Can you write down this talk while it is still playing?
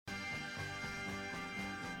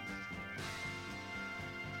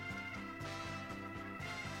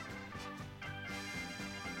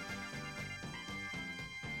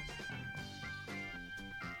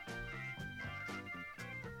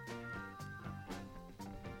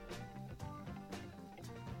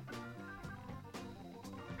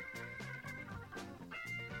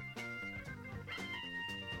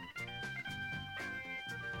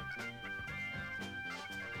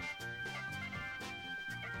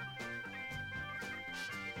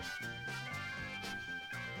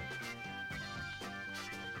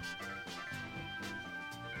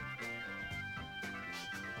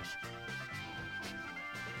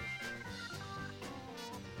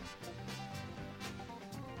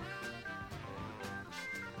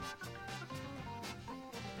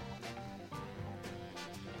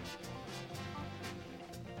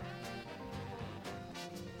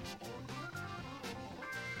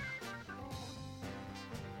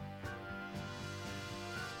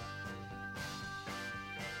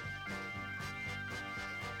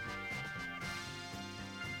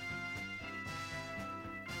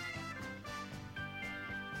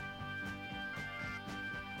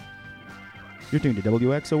You're tuned to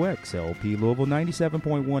WXOX LP Louisville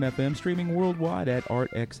 97.1 FM, streaming worldwide at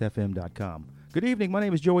artxfm.com. Good evening, my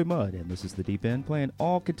name is Joey Mudd, and this is The Deep End, playing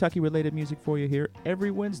all Kentucky-related music for you here every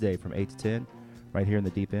Wednesday from 8 to 10, right here in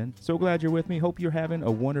The Deep End. So glad you're with me. Hope you're having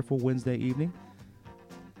a wonderful Wednesday evening.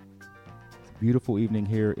 It's a beautiful evening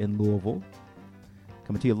here in Louisville.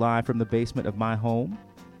 Coming to you live from the basement of my home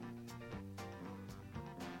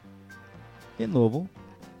in Louisville.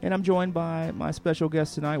 And I'm joined by my special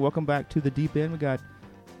guest tonight. Welcome back to The Deep End. We got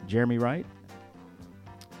Jeremy Wright.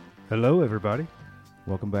 Hello, everybody.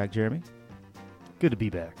 Welcome back, Jeremy. Good to be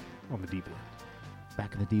back on The Deep End.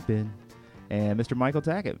 Back in The Deep End. And Mr. Michael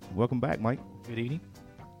Tackett. Welcome back, Mike. Good evening.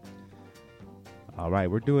 All right,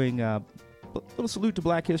 we're doing a little salute to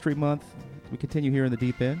Black History Month. We continue here in The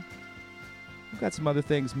Deep End. We've got some other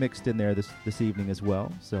things mixed in there this evening as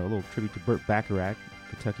well. So a little tribute to Burt Bacharach,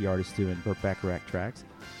 Kentucky artist doing Burt Bacharach tracks.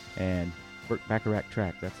 And Burt Bacharach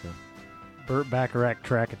track, that's a... Burt Bacharach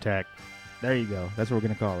Track Attack. There you go. That's what we're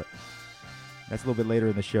going to call it. That's a little bit later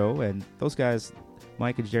in the show. And those guys,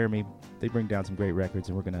 Mike and Jeremy, they bring down some great records.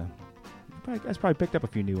 And we're going to... You guys probably picked up a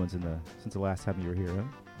few new ones since the last time you were here, huh?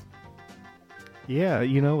 Yeah,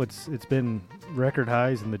 you know, it's been record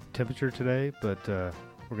highs in the temperature today, but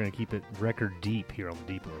we're going to keep it record deep here on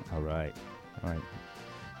The Deep End. All right.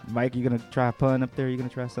 Mike, you going to try a pun up there? You going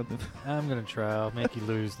to try something? I'm going to try. I'll make you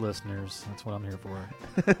lose listeners. That's what I'm here for.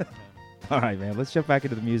 All right, man. Let's jump back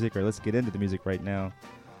into the music, or let's get into the music right now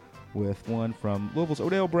with one from Louisville's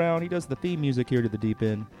Odell Brown. He does the theme music here to The Deep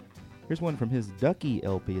End. Here's one from his Ducky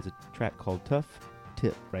LP. It's a track called Tough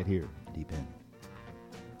Tip right here, The Deep End.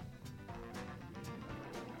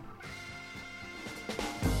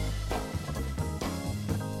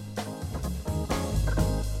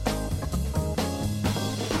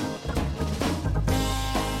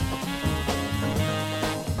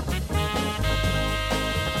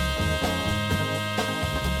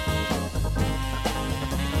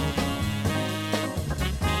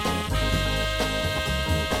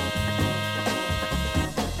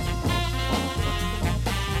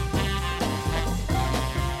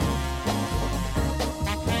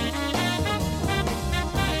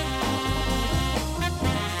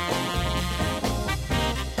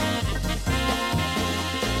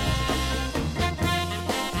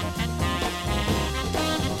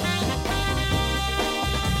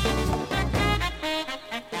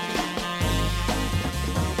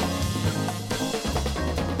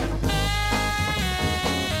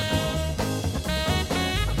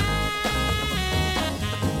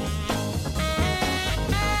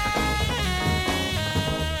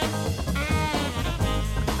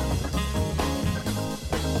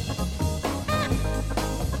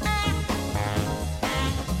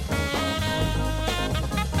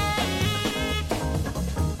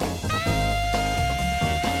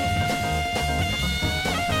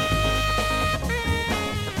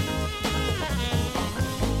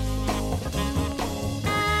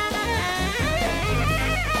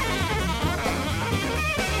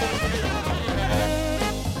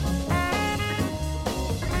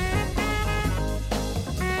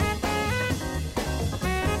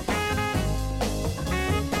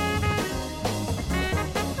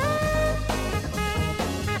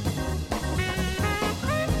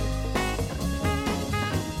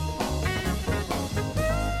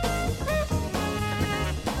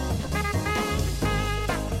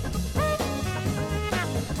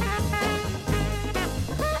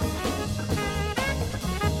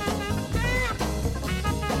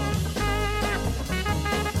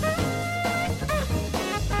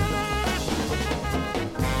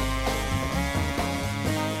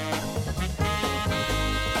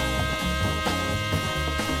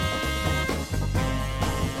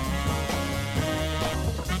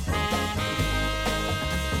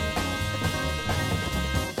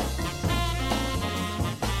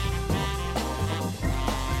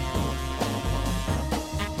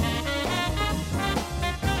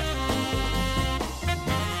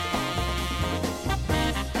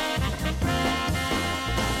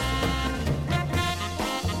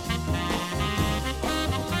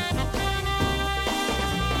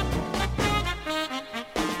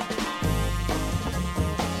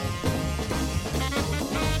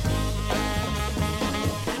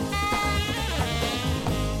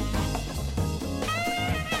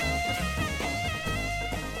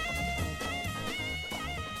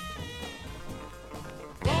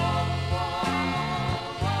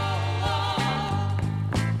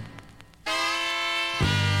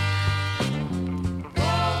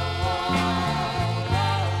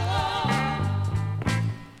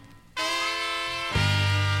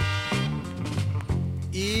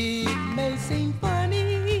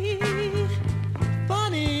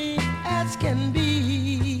 can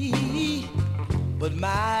be, but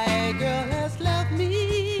my girl has left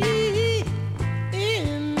me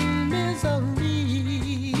in misery.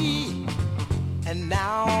 And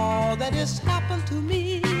now that it's happened to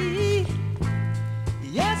me,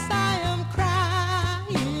 yes, I am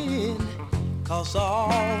crying, 'cause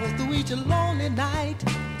all through each lonely night,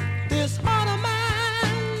 this heart of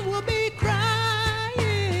mine will be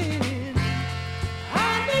crying.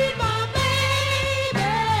 I need my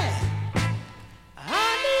baby. I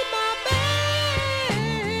need my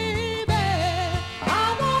baby. I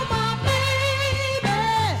want my baby.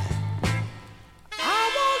 I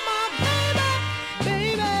want my baby,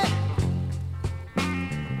 baby.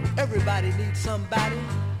 Everybody needs somebody.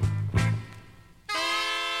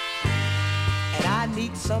 And I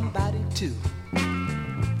need somebody too.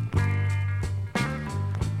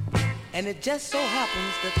 And it just so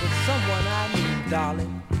happens that the someone I need,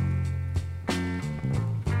 darling,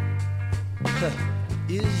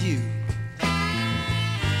 is you.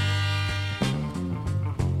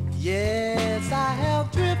 Yes, I have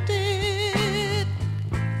drifted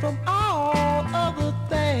from all other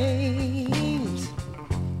things.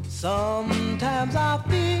 Sometimes I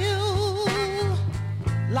feel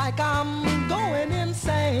like I'm going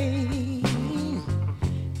insane.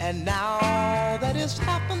 And now that it's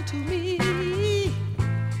happened to me,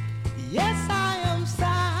 yes, I am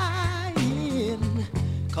sighing,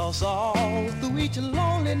 'cause all through each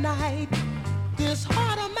lonely night, this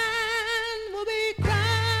heart of mine will be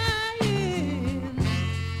crying.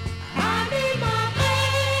 I need my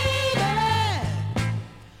baby.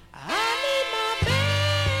 I need my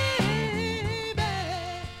baby.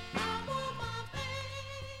 I want my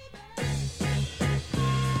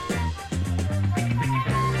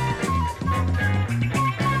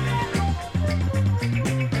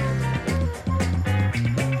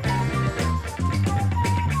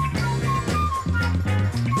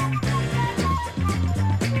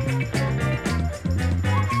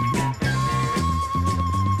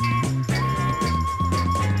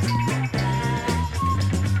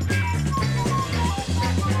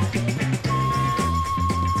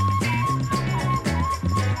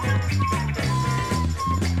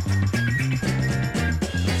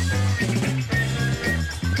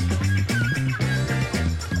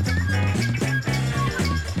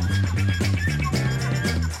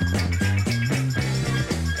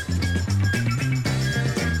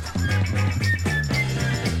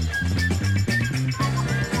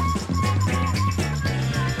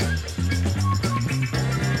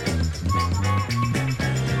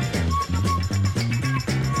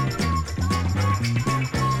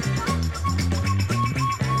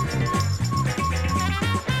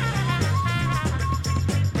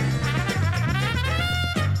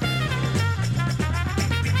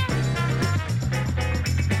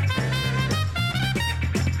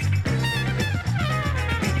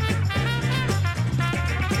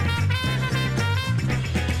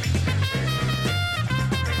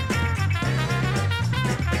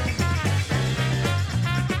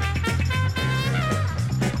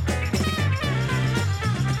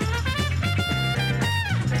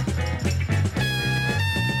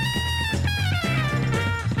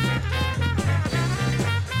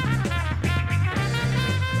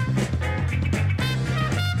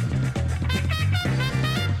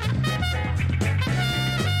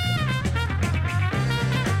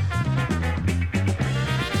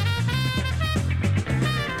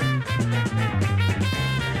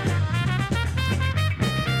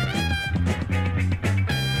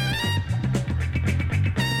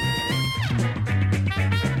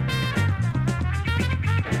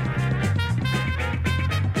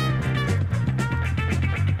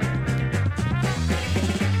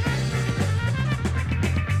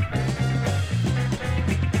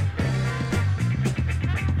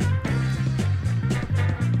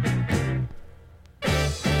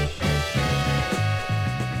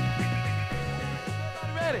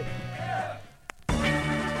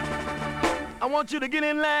I want you to get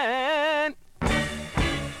in line.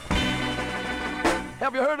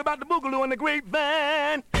 Have you heard about the Boogaloo and the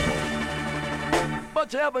Grapevine?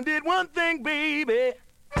 But you haven't did one thing, baby,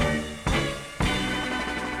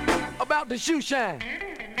 about the shoe shine.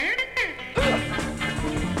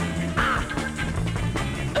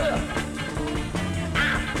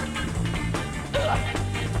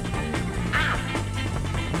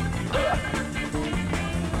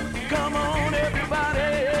 Come on, everybody.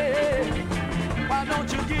 Why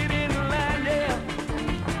don't you get in line, yeah?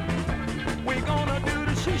 We're gonna do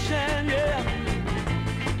the shoe shine, yeah.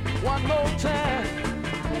 One more time.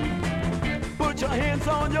 Put your hands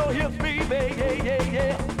on your hips, baby, yeah, yeah,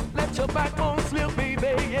 yeah. Let your backbone slip,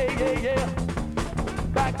 baby, yeah, yeah, yeah.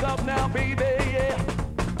 up now, baby, yeah.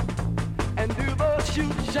 And do the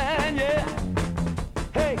shoot shine, yeah.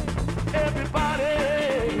 Hey,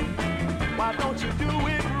 everybody, why don't you do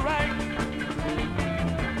it right?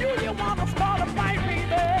 Do you wanna start a fight, baby?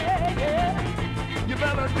 Yeah. You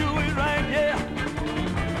better do it right, yeah.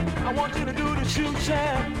 I want you to do the shoot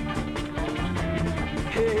shine.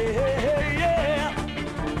 Hey, hey, hey, yeah.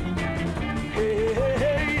 Hey, hey,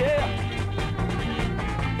 hey, yeah.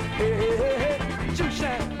 Hey, hey, hey, hey. Shoot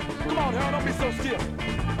shine. Come on, Harold, don't be so stiff.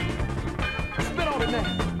 Spit on it now.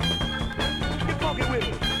 Get funky with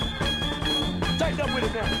it. Tighten up with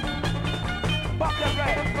it now. Bump that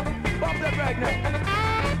rag. Bump that rag now.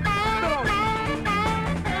 Spit on it.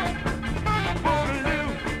 Boogaloo.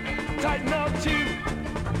 Tighten up too.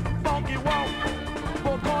 Funky walk.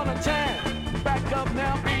 For corner time. Back up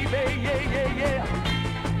now, baby. Yeah, yeah,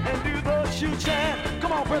 yeah. And do the shoot shine.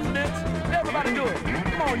 Come on, presidents. Everybody do it.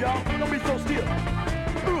 Come on, y'all. Don't be so stiff.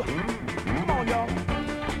 Come on, y'all.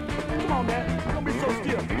 Come on, man. Don't be so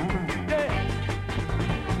stiff. Yeah.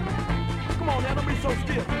 Come on, man. Don't be so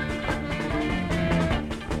stiff.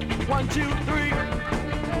 1, 2, 3.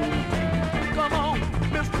 Come on,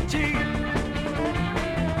 Mr. G.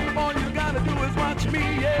 All you gotta do is watch me,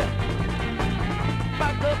 yeah.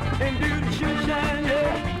 Back up and do the shoot shine,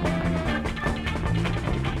 yeah.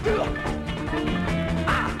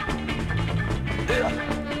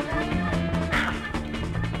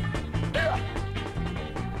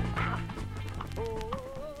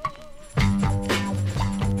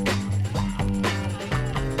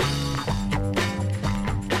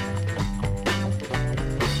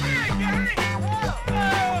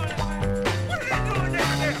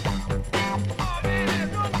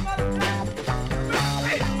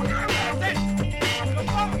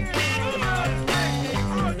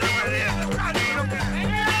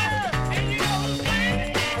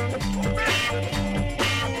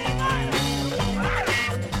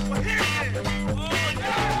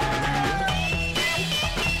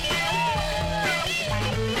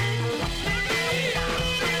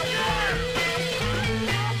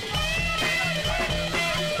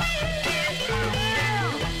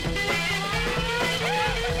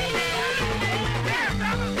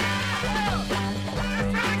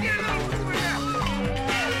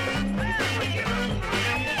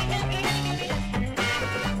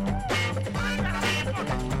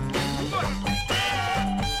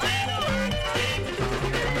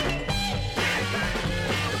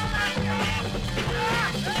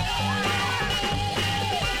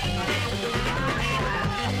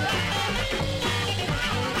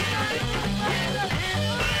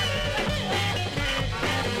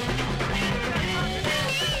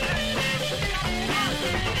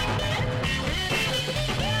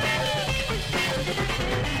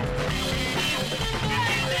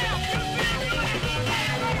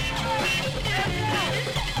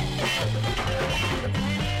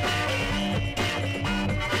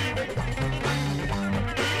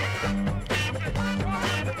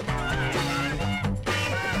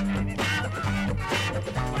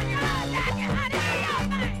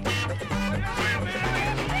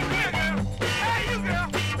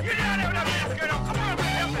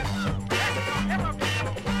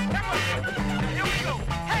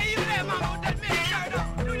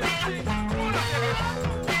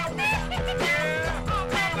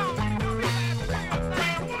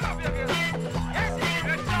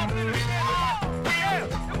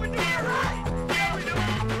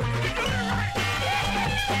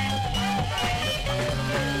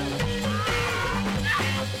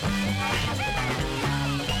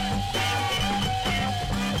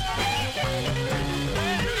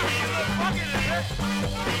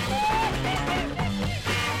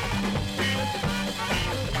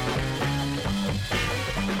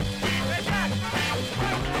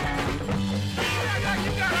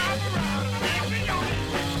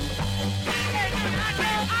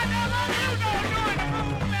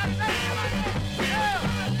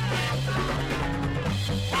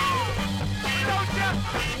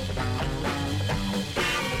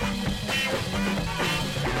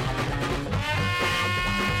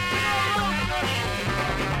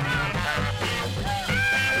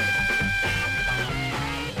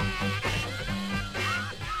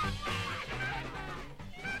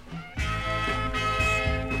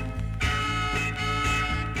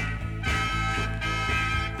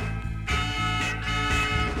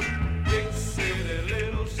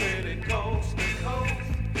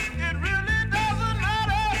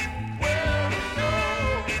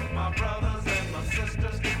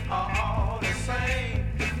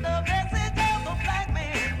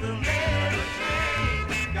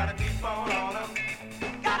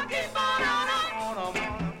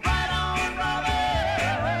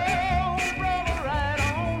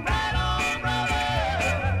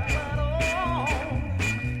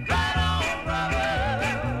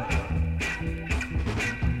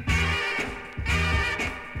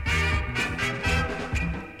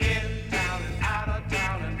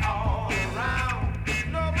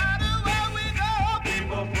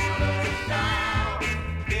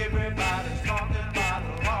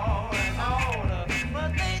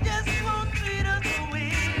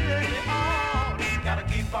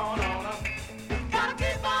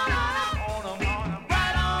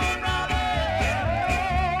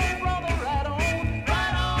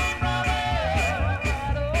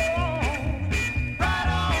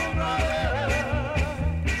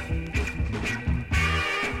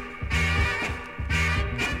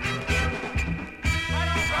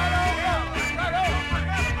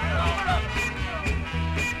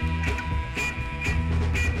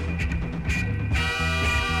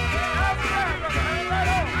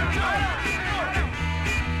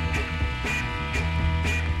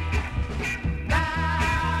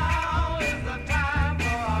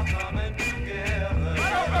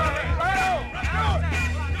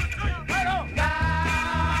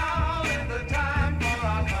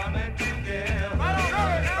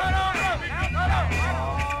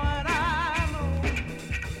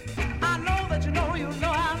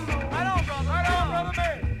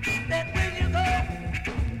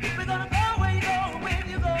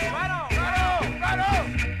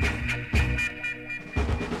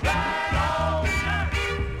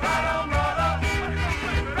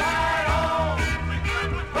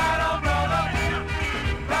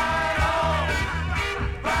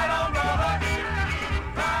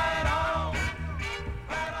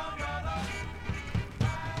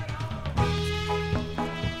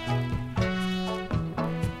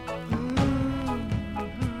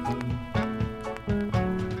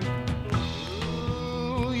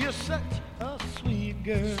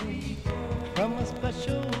 girl from a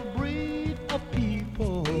special breed of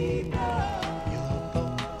people. Your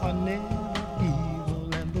thoughts are never evil,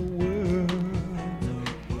 and the world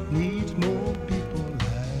needs more people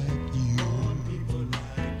like you.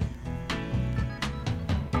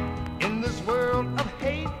 In this world of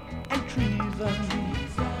hate and treason,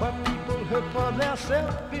 where people hurt for their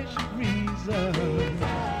selfish reasons,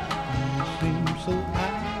 you seem so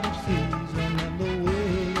out of season, and the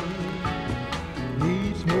world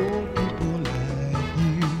needs more people like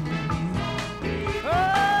you.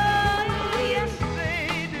 Oh, yes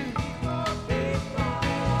they do.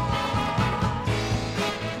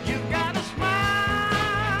 You gotta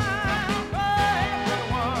smile for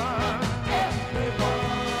everyone,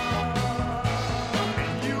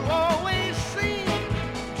 and you always seem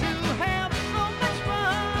to have so much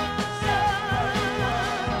fun.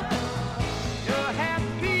 You're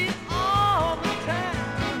happy all the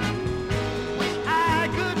time. Wish I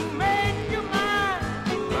could make you mine,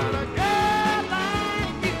 but a girl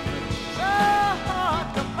like you so hard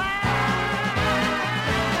to find.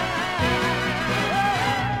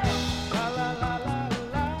 La la la la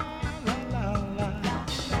la la la la la la la la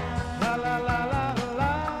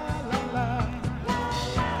la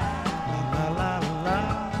la la la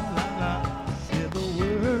la. Say the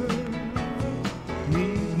world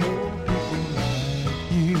needs more people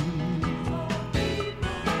like you.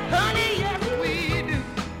 Honey, yes we do.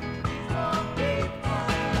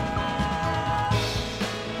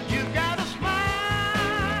 You gotta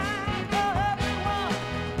smile for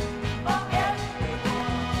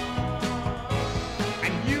everyone,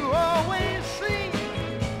 and you always seem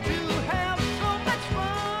to have so much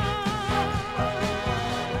fun.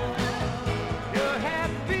 You're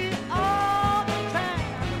happy all the time.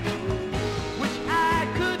 Wish I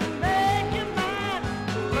could make you mine,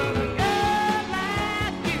 but a girl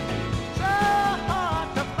like you so hard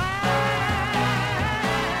to find.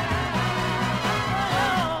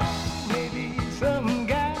 Maybe some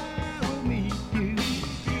guy will meet you,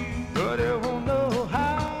 but he won't know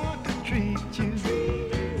how to treat you,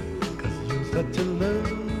 'cause you're such a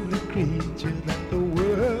lovely creature that the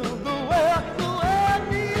world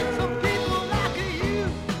needs some people like you.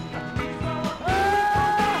 Oh, a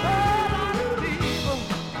lot of people,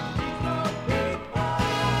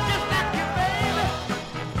 just like you, baby.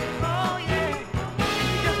 Oh yeah,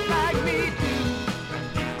 just like me too.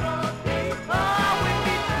 Oh, we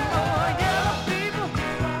need some more yellow people,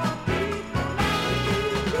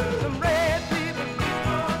 some red people.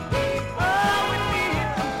 Oh, we need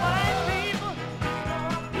some white people,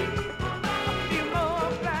 a few more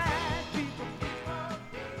black people.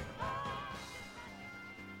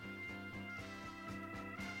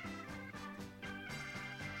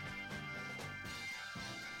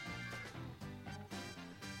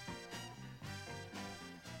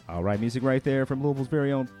 All right, music right there from Louisville's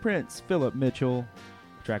very own Prince Philip Mitchell.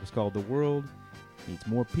 The track is called The World Needs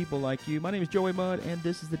More People Like You. My name is Joey Mudd, and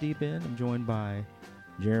this is The Deep End. I'm joined by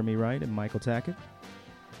Jeremy Wright and Michael Tackett.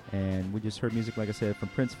 And we just heard music, like I said, from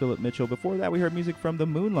Prince Philip Mitchell. Before that, we heard music from the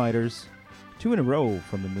Moonlighters. 2 in a row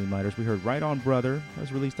from the Moonlighters. We heard Right On Brother. That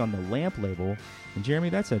was released on the Lamp label. And Jeremy,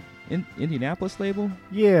 that's an Indianapolis label?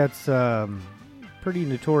 Yeah, it's pretty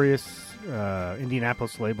notorious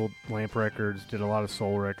Indianapolis label. Lamp Records did a lot of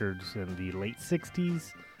soul records in the late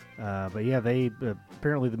 60s. But yeah, they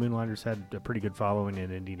apparently the Moonlighters had a pretty good following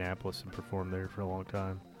in Indianapolis and performed there for a long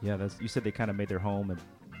time. Yeah, you said they kind of made their home in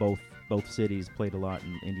both cities, played a lot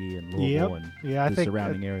in Indy and Louisville and I the think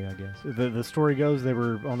surrounding area, I guess. The story goes they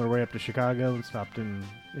were on their way up to Chicago and stopped in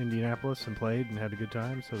Indianapolis and played and had a good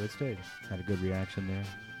time, so they stayed. Had a good reaction there.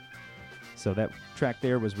 So that track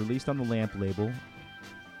there was released on the Lamp label,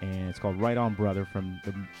 and it's called Right On Brother from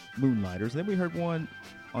the Moonlighters. Then we heard one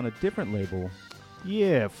on a different label.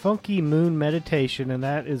 Yeah, Funky Moon Meditation, and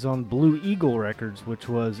that is on Blue Eagle Records, which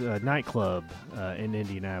was a nightclub in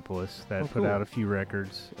Indianapolis that put out a few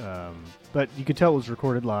records. But you could tell it was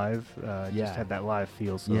recorded live. It just had that live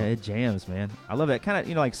feel. So. Yeah, it jams, man. I love that. Kind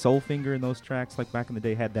of, like Soulfinger in those tracks, like back in the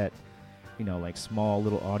day, had that, like small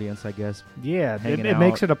little audience, I guess. Yeah, it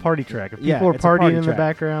makes it a party track. If people are it's a partying party in track. the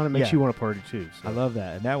background, it makes you want to party too. So. I love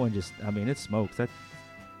that. And that one just, it smokes. That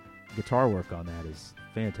guitar work on that is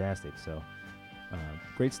fantastic. So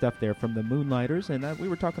great stuff there from the Moonlighters. And we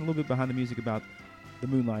were talking a little bit behind the music about the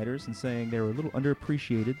Moonlighters and saying they were a little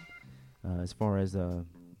underappreciated as far as a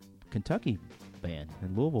Kentucky band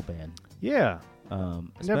and Louisville band. Yeah,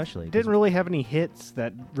 especially. 'cause- Didn't really have any hits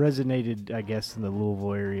that resonated, I guess, in the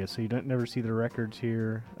Louisville area. So you don't never see the records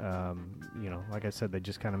here. Like I said, they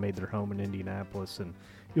just kind of made their home in Indianapolis, and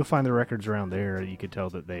you'll find the records around there. You could tell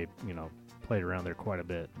that they, played around there quite a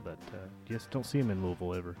bit, but just don't see them in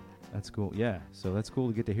Louisville ever. That's cool. Yeah, so that's cool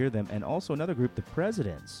to get to hear them. And also another group, the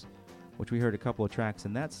Presidents, which we heard a couple of tracks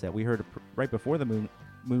in that set. We heard right before the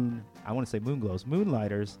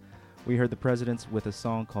Moonlighters. We heard the Presidents with a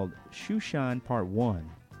song called Shoeshine Part 1.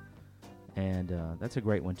 And that's a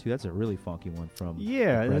great one, too. That's a really funky one from the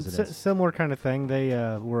it's a Presidents. similar kind of thing. They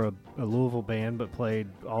were a Louisville band, but played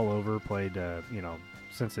all over. Played,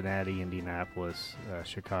 Cincinnati, Indianapolis,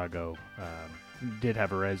 Chicago. Did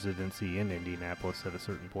have a residency in Indianapolis at a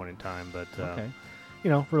certain point in time, but Okay.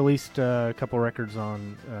 Released a couple records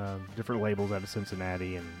on different labels out of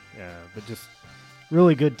Cincinnati, and but just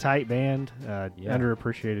really good, tight band. Yeah.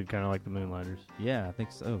 Underappreciated, kind of like the Moonlighters. Yeah, I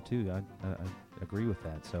think so, too. I agree with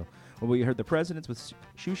that. So, we heard the Presidents with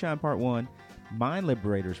Shoeshine Part 1, Mind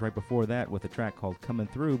Liberators right before that with a track called Coming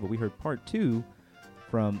Through, but we heard Part 2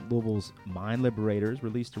 from Louisville's Mind Liberators,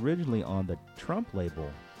 released originally on the Trump label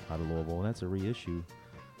out of Louisville. That's a reissue.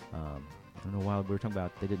 I don't know why we were talking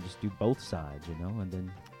about they didn't just do both sides, and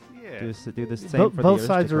then do the same for Both the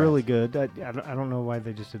sides are really Aristocrats. good. I don't know why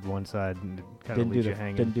they just did one side and kind of Didn't leave you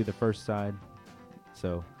hanging. didn't do the first side.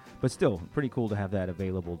 So, but still, pretty cool to have that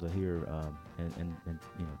available to hear and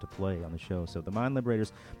to play on the show. So the Mind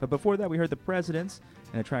Liberators. But before that, we heard the Presidents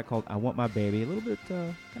and a track called "I Want My Baby." A little bit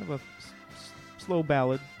kind of a slow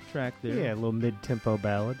ballad track there. Yeah, a little mid-tempo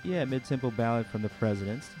ballad. Yeah, mid-tempo ballad from the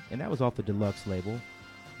Presidents, and that was off the Deluxe label.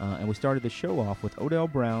 And we started the show off with Odell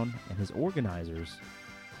Brown and his Organizers.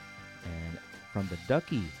 And from the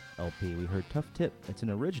Ducky LP, we heard Tough Tip. It's an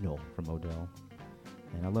original from Odell.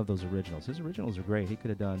 And I love those originals. His originals are great. He could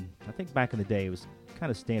have done, I think back in the day, it was kind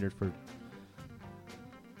of standard for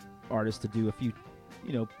artists to do a few,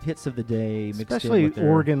 hits of the day. Mixed Especially in with their,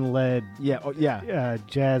 organ-led yeah.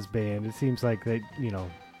 jazz band. It seems like they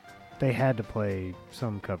had to play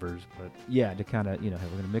some covers, but Yeah, to kind of, we're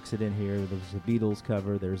going to mix it in here. There's a Beatles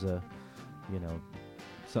cover. There's a,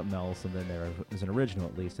 something else, and then there's an original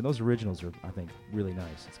at least. And those originals are, I think, really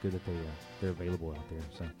nice. It's good that they're available out there.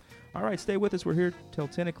 So, all right, stay with us. We're here till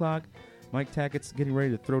 10 o'clock. Mike Tackett's getting ready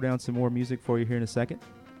to throw down some more music for you here in a second.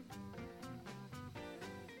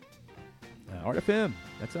 Art FM,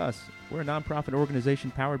 that's us. We're a nonprofit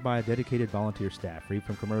organization powered by a dedicated volunteer staff, free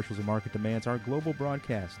from commercials and market demands. Our global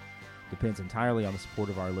broadcast depends entirely on the support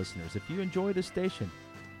of our listeners. If you enjoy this station,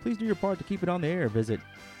 please do your part to keep it on the air. Visit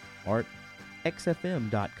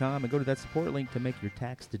artxfm.com and go to that support link to make your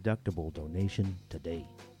tax-deductible donation today.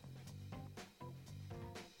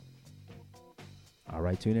 All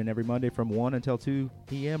right, tune in every Monday from 1 until 2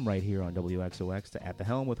 p.m. right here on WXOX to At the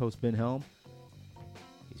Helm with host Ben Helm.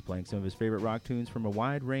 He's playing some of his favorite rock tunes from a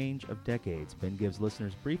wide range of decades. Ben gives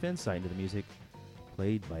listeners brief insight into the music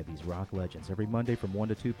played by these rock legends every Monday from 1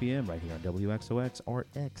 to 2 p.m. right here on WXOX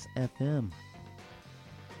RXFM.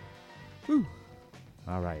 Whew.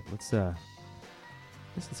 All right, let's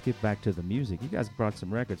get back to the music. You guys brought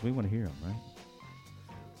some records. We want to hear them, right?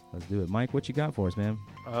 Let's do it. Mike, what you got for us, man?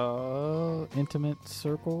 Intimate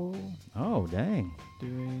Circle. Oh, dang.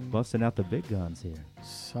 Doing Busting out the big guns here.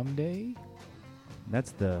 Someday.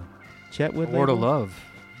 That's the Chetwood Word label? of Love.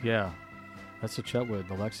 Yeah. That's the Chetwood,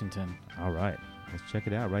 the Lexington. All right. Let's check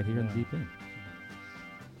it out right here in the deep end.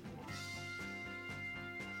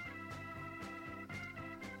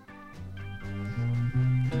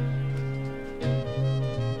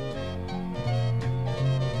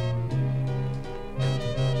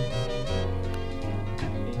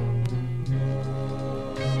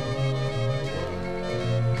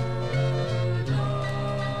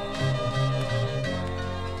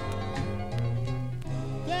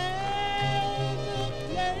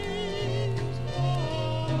 There's a place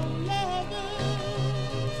for lovers.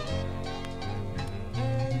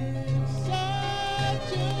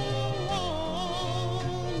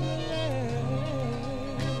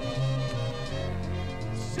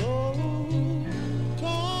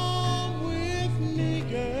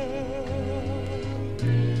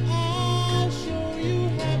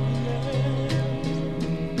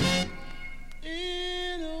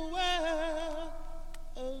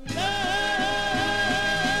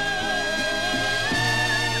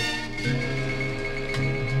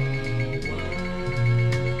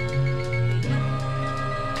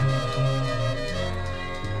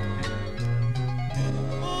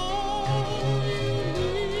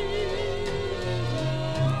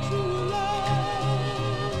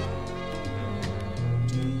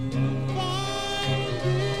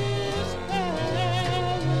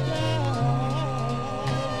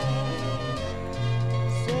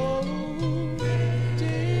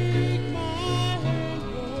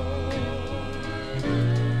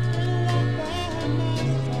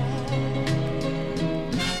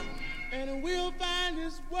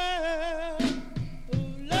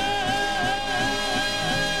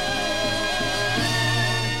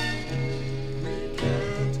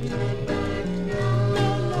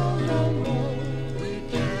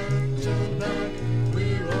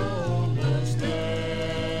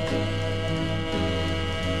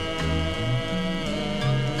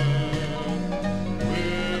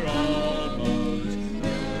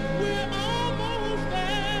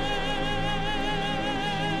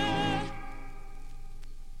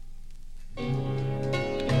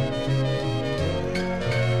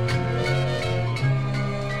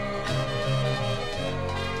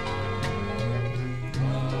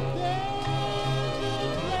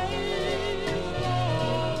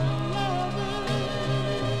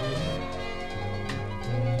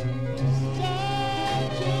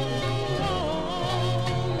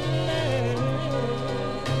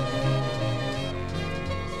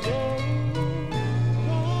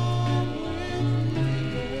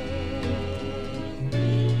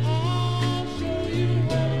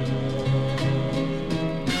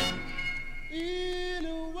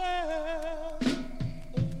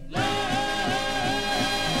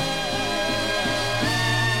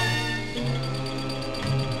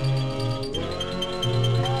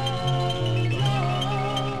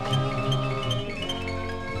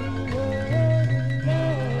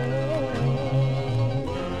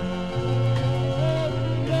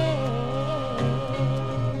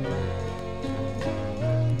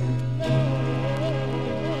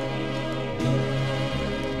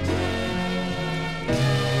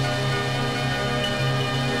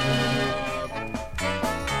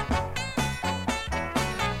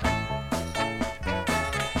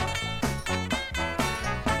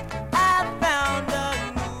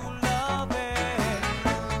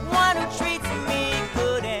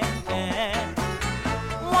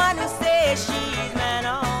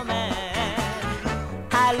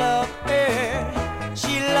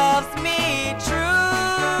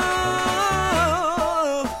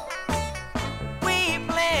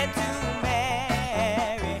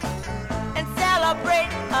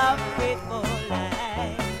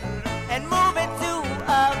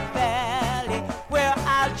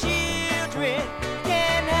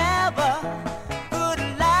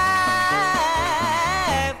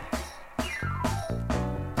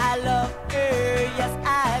 love her, yes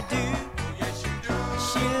I do. Yes, you do.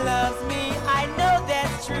 She loves me, I know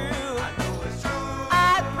that's true. I know it's true.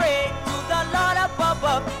 I pray to the Lord up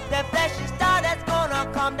above, that fleshy star that's gonna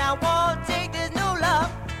come down won't take this new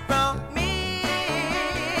love from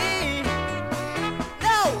me.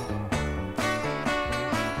 No!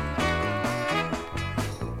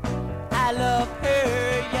 I love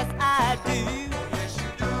her, yes I do. Yes, you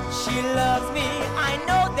do. She loves me, I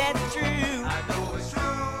know that's true. I know it's true.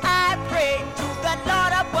 I pray to the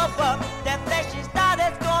Lord up above, that fleshy star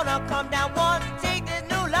that's gonna come down won't take this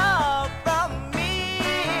new love from me.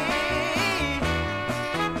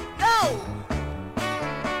 No!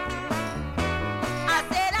 I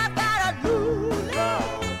said I've got a new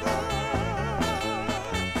love,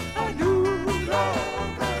 a new love,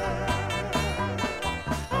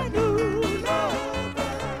 a new love,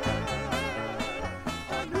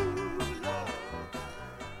 a new love.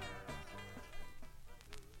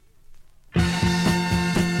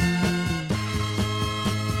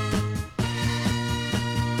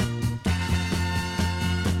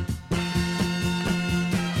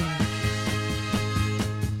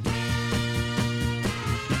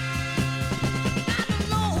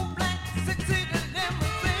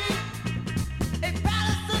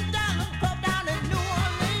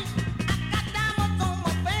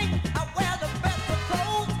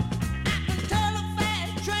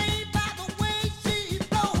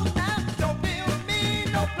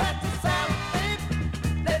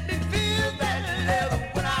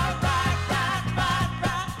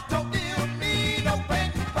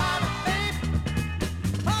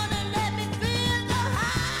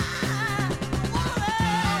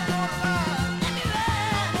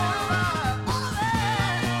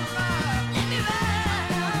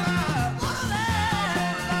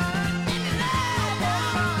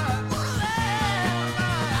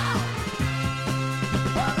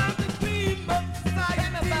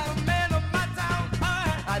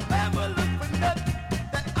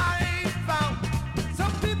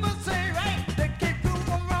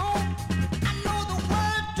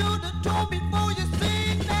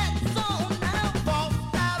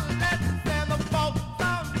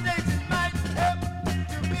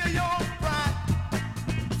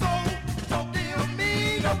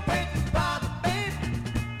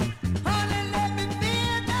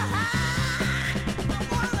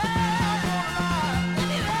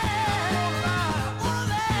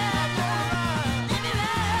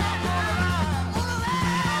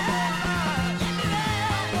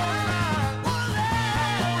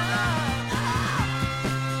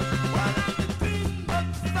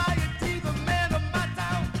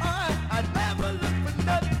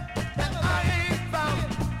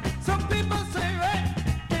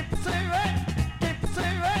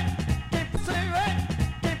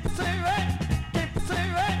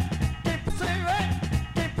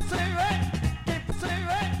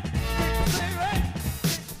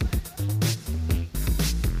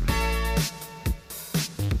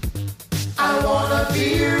 I wanna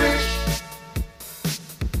be rich.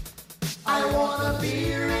 I wanna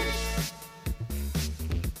be rich.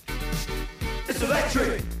 It's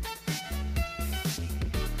electric.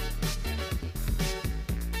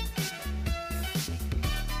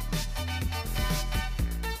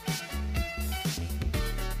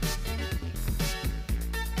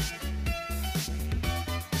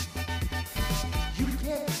 You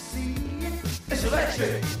can't see it. It's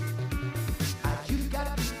electric. You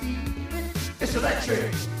got to feel it. It's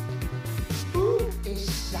electric. Ooh,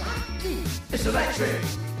 it's shocking. It's electric.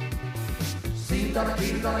 See, gonna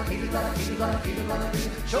keep it, gonna keep it, gonna keep it, gonna keep it, gonna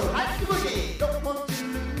keep it. Show like the boogie. Don't want to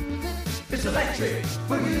lose it. It's electric.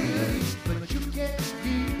 Boogie. But you can't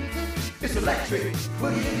use it. It's electric.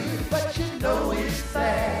 Boogie. But you know it's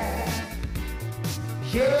sad.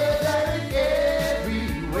 Yeah, that is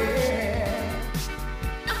everywhere.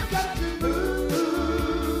 I've got to move.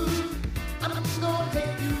 I'm gonna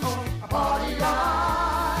take you on a party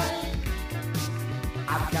ride.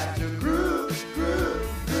 I've got to groove, groove,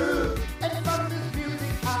 groove. And from this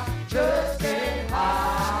music I just can't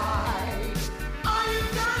hide. Are you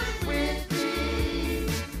coming with me?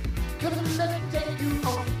 Come and let me take you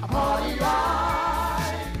on a party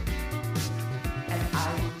ride. And I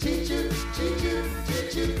will teach you, teach you,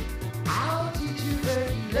 teach you. I'll teach you the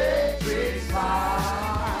electric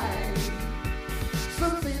slide.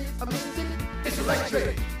 Something amazing. It's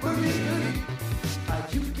electric. Boogie.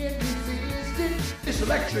 You can't resist it. It's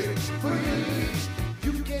electric. Boogie.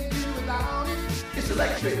 You can't do without it. It's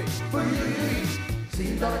electric. Boogie. See,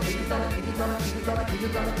 you're gonna keep it, gonna keep it, gonna keep it, gonna keep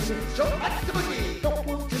it, gonna keep it. Show like the boogie. Don't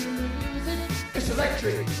want to lose it. It's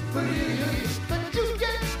electric. Boogie. But you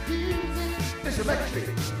can't use it. It's electric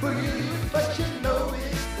boogie, but you know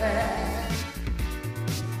it's there.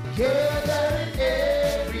 Yeah,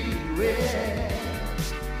 they're everywhere.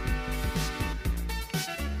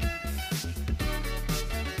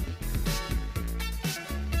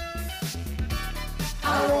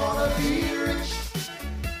 I wanna be rich.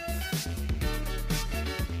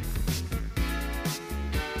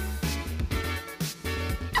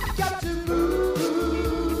 I got to move.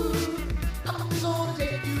 I'm gonna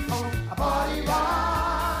take you on a party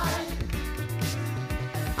ride.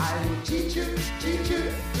 And I will teach you, teach you,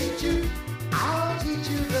 teach you. I'll teach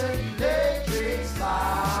you the electric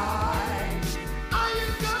slide. Are you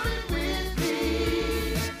coming with me?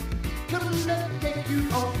 Come, let me take you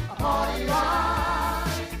on a party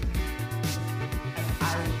ride. And I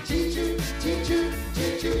will teach you, teach you,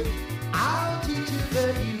 teach you. I'll teach you the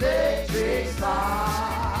electric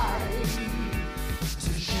slide.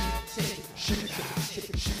 So shake it, shake it, shake it, shake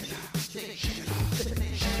it, shake it, shake it, shake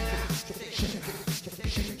it, shake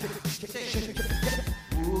it, shake it, shake it.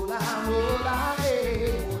 Ooh la, eh. Ooh la,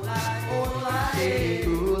 eh. Ooh la, eh.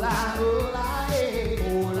 Ooh la, eh.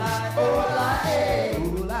 Ooh la, eh. Ooh la,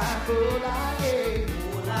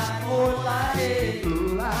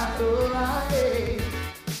 eh.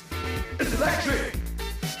 It's electric.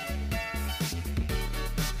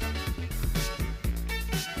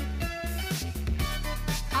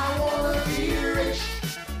 I wanna be rich.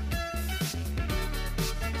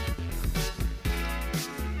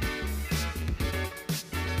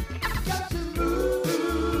 I got to move.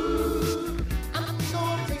 I'm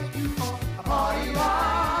gonna take you on a party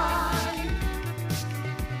ride.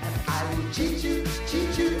 And I will teach you,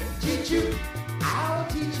 teach you, teach you. I'll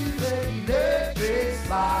teach you the electric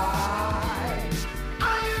slide.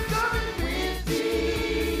 Are you coming with me?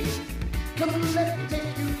 Come, let me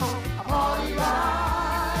take you on a party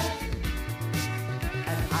ride.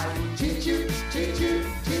 And I will teach you, teach you,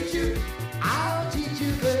 teach you. I'll teach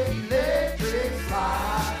you the electric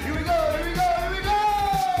slide. Here we go, here we go, here we go!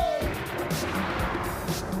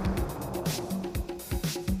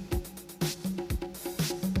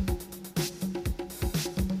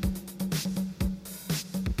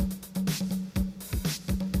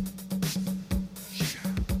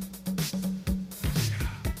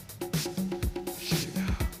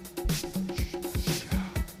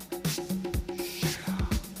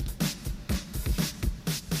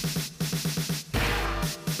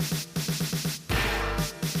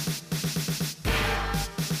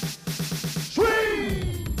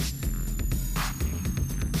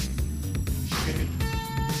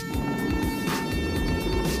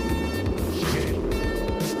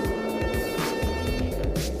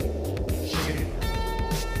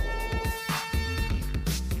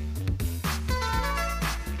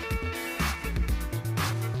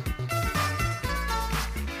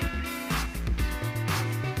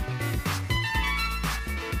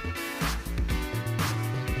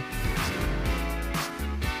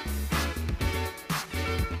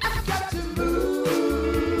 I've got to move.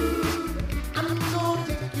 I'm gonna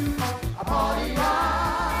take you on a party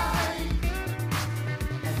ride.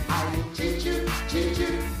 And I will teach you, teach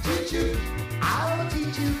you, teach you. I'll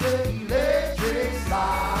teach you the electric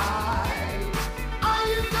slide. Are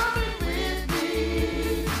you coming with me?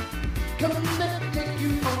 Come, let me take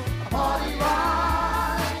you on a party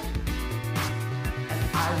ride. And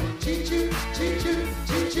I will teach you, teach you,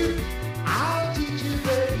 teach you. I'll teach you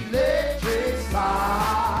the electric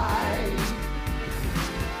slide.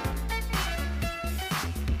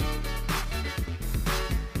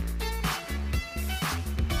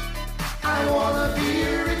 I wanna be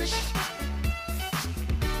rich.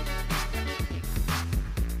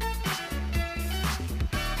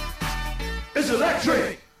 It's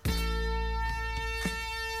electric.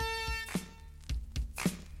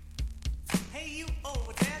 Hey, you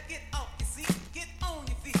over there, get off your seat, get on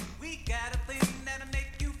your feet. We got a thing that'll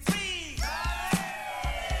make you free.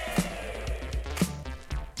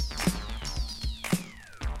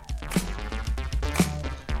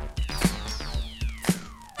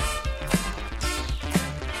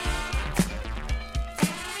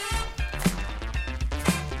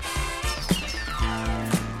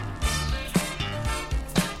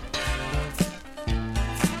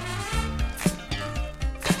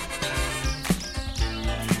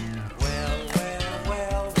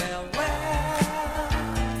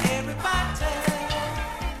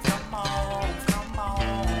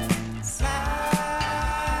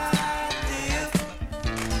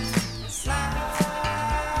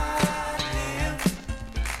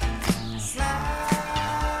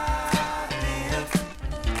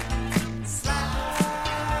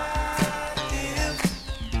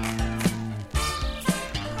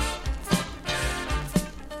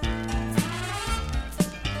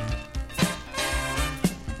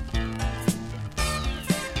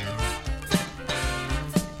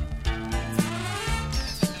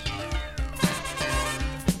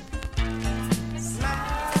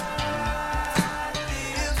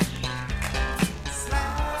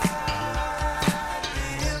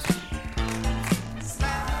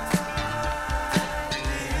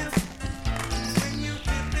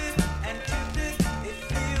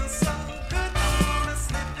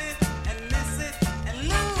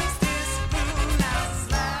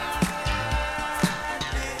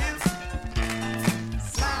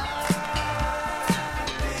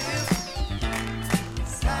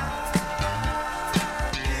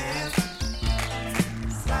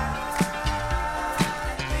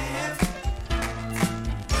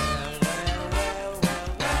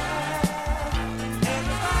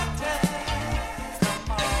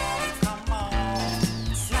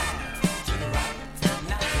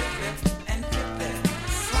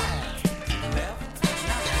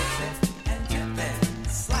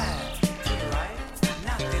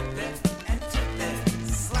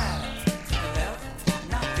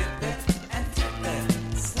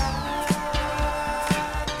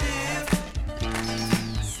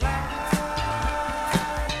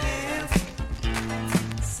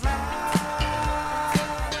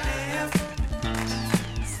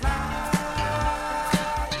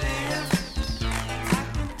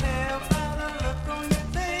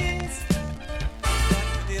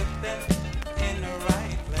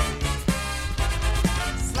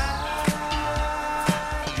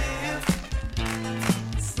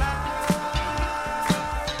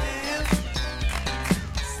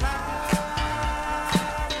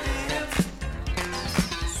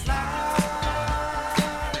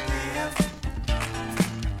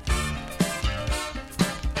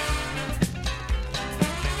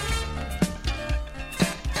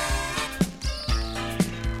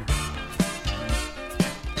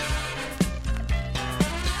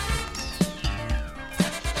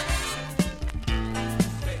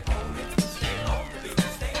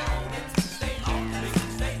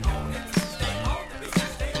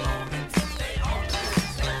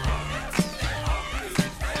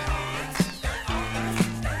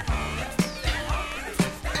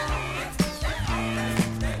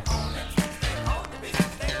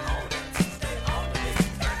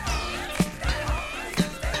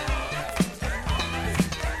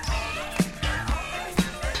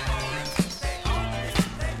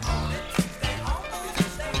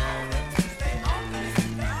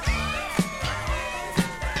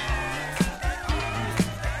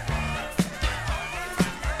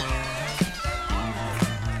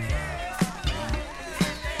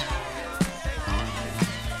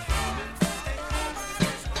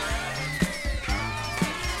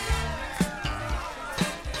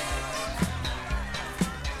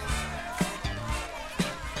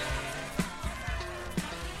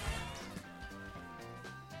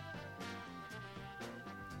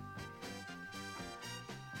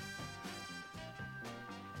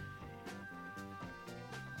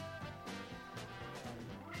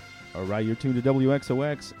 All right, you're tuned to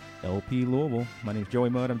WXOX, LP Louisville. My name's Joey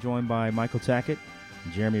Mudd. I'm joined by Michael Tackett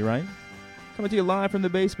and Jeremy Wright. Coming to you live from the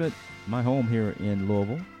basement, my home here in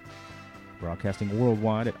Louisville. Broadcasting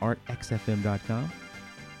worldwide at artxfm.com.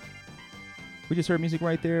 We just heard music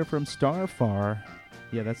right there from Starfar.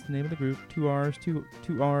 Yeah, that's the name of the group. 2 R's, two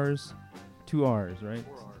R's, right?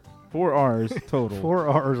 4 R's total. 4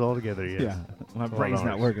 R's altogether, yes. Yeah, my 4 brain's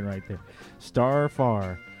not Rs. working right there.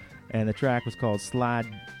 Starfar. And the track was called Slide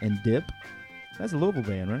and Dip. That's a Louisville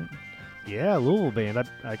band, right? Yeah, Louisville band.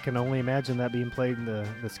 I can only imagine that being played in the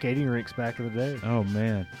skating rinks back in the day. Oh,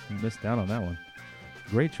 man. Missed out on that one.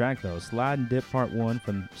 Great track, though. Slide and Dip Part 1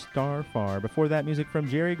 from Starfar. Before that, music from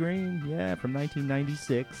Jerry Green. Yeah, from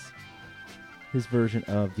 1996. His version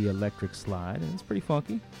of the Electric Slide. And it's pretty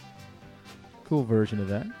funky. Cool version of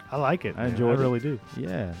that. I like it. I man. enjoyed it. I really do.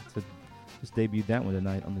 Yeah. Just debuted that one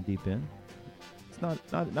tonight on the Deep End.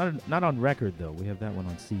 Not on record though. We have that one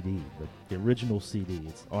on CD, but the original CD,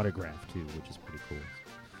 it's autographed too, which is pretty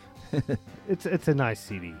cool. It's a nice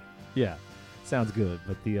CD. Yeah, sounds good.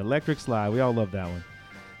 But the Electric Slide, we all love that one.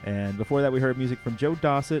 And before that, we heard music from Joe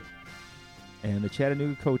Dossett and the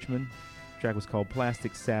Chattanooga Coachman. The track was called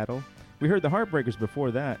Plastic Saddle. We heard the Heartbreakers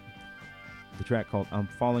before that. The track called I'm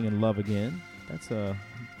Falling in Love Again. That's a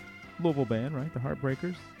Louisville band, right? The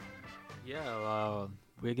Heartbreakers. Yeah,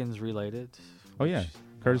 Wiggins related. Oh yeah,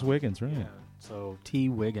 Curtis Wiggins, right? Yeah. So T.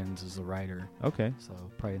 Wiggins is the writer. Okay. So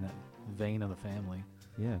probably in that vein of the family.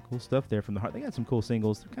 Yeah, cool stuff there from the Heart. They got some cool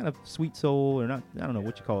singles. They're kind of sweet soul, or not. I don't know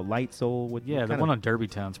what you call it, light soul. Yeah, the one on Derby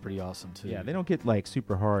Town's pretty awesome too. Yeah, they don't get like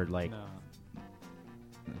super hard like No.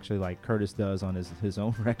 actually like Curtis does on his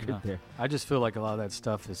own record No. there. I just feel like a lot of that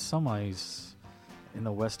stuff is somebody's in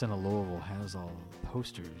the west end of Louisville has all the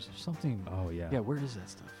posters or something. Oh yeah, Yeah, where is that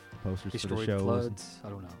stuff? posters for the Destroyed shows. Floods. I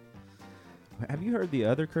don't know. Have you heard the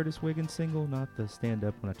other Curtis Wiggins single? Not the stand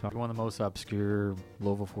up when I talk. One of the most obscure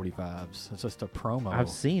Louisville 45s. It's just a promo. I've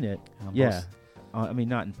seen it. And Yeah, most- I mean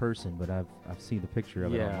not in person, but I've seen the picture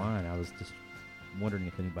of it Yeah. online. I was just wondering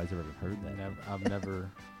if anybody's ever heard that. I've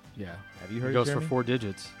never. Yeah. Have you It heard? goes Jeremy? for 4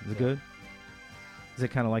 digits. Is it good? Is it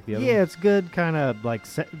kind of like the other? Yeah, one? it's good, kind of like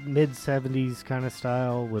mid '70s kind of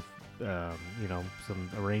style with some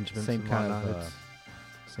arrangements. Same and kind whatnot. of It's-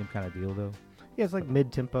 same kind of deal though. yeah, it's like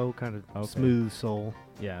mid-tempo, kind of Okay. smooth soul.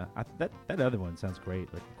 Yeah, that other one sounds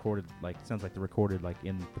great. Like recorded, like sounds like they're recorded like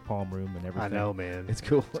in the Palm Room and everything. I know, man. It's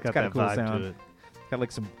cool. It's got got that a cool vibe sound. to it. It's got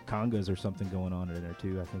like some congas or something going on in there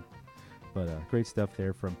too, I think. But great stuff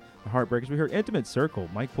there from the Heartbreakers. We heard Intimate Circle.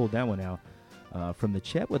 Mike pulled that one out from the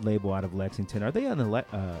Chetwood label out of Lexington. Are they on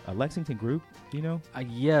a Lexington group? Do you know?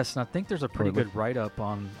 Yes, and I think there's a pretty Or- good write-up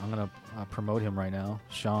on. I'm gonna promote him right now.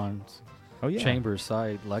 Sean's Oh yeah. Chambers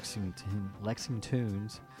site,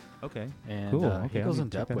 Lexington's, Okay. and Cool, he okay, I'm goes gonna in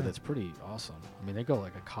check depth that with out. it. It's pretty awesome. I mean, they go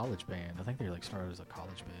like a college band. I think they like started as a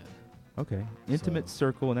college band. Okay. Intimate So-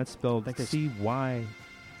 Circle, and that's spelled I think it's- CYRCLE,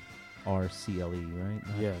 right?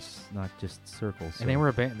 Not, Yes. Not just circle. So. And they were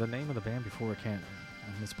a band. The name of the band before I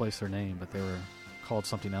misplaced their name, but they were called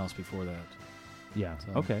something else before that. Yeah.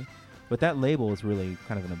 So- Okay. But that label is really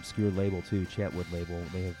kind of an obscure label too. Chetwood label.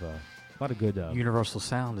 They have a lot of good. Universal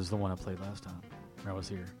Sound is the one I played last time when I was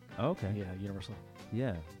here. Okay. Yeah, Universal.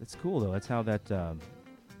 Yeah, it's cool though. That's how that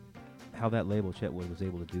label Chetwood was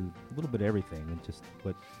able to do a little bit of everything, and just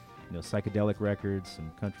put psychedelic records,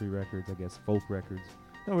 some country records, I guess folk records.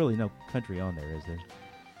 No, really, no country on there, is there?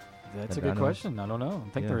 That's a I good know. question. I don't know. I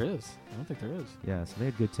think Yeah. there is. I don't think there is. Yeah, so they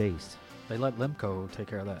had good taste. They let Limco take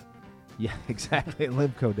care of that. Yeah, exactly.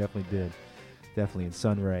 Limco definitely did. Definitely, and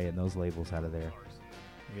Sunray and those labels out of there.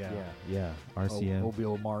 Yeah, RCM.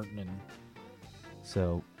 Obio Martin and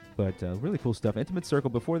So, but really cool stuff. Intimate Circle.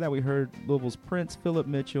 Before that, we heard Louisville's Prince, Philip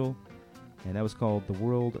Mitchell, and that was called The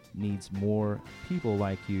World Needs More People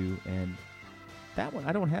Like You. And that one,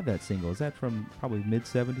 I don't have that single. Is that from probably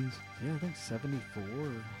mid-'70s? yeah, I think 74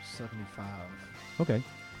 or 75. Okay. It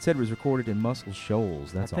said it was recorded in Muscle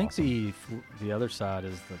Shoals. That's I think awesome. the other side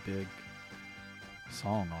is the big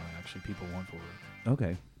song on it. Actually, People Want For It.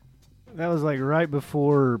 Okay. That was like right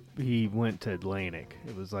before he went to Atlantic.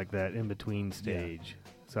 It was like that in between stage.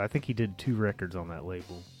 So I think he did 2 records on that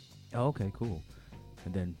label. Oh, okay, cool.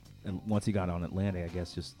 And then once he got on Atlantic, I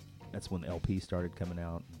guess that's when the LP started coming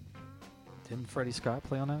out. Didn't Freddie Scott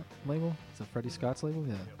play on that label? Is it Freddie Scott's label?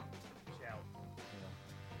 Yeah.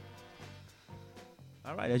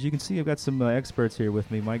 All right, as you can see, I've got some experts here with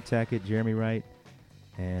me, Mike Tackett, Jeremy Wright,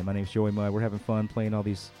 and my name's Joey Mudd. We're having fun playing all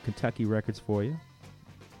these Kentucky records for you.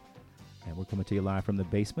 And we're coming to you live from the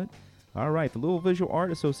basement. All right, the Louisville Visual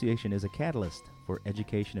Art Association is a catalyst for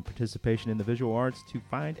education and participation in the visual arts. To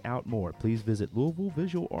find out more, please visit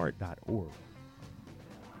LouisvilleVisualArt.org.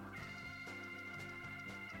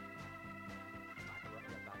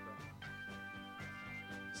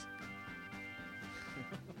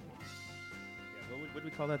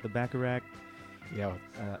 call that? The Bacharach. Yeah.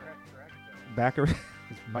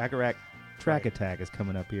 Bacharach Track Attack is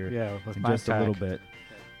coming up here Yeah. With in my just a little tag. bit.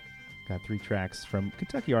 Got 3 tracks from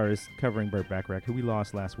Kentucky artists covering Burt Bacharach, who we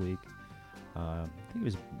lost last week. I think he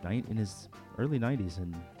was in his early 90s,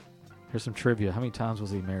 and Here's some trivia. How many times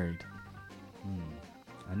was he married?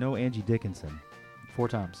 I know Angie Dickinson 4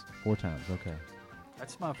 times. 4 times. Okay,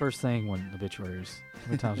 That's my first thing when obituaries. How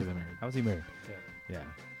many times were they married? how was he married? Yeah. Yeah,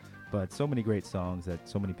 but so many great songs that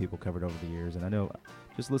so many people covered over the years, and I know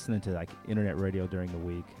just listening to like internet radio during the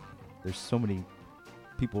week, there's so many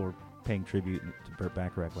people were paying tribute to Burt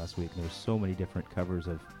Bacharach last week. And there's so many different covers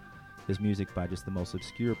of his music by just the most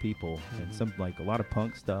obscure people, and some like a lot of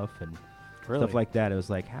punk stuff and Really? stuff like that. It was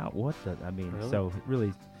like, I mean, Really? so it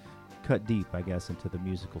really cut deep, I guess, into the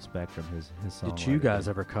musical spectrum. His song. Did you guys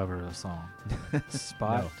ever cover a song?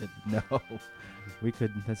 Spot? No, we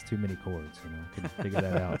couldn't. That's too many chords. Couldn't figure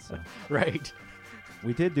that out. So Right.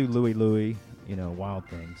 we did do Louie, Wild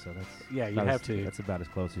Thing. So that's Yeah, you about have as- to. That's about as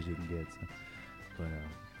close as you can get. So. But all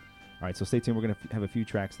right, so stay tuned. We're gonna have a few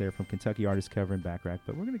tracks there from Kentucky artists covering Bacharach,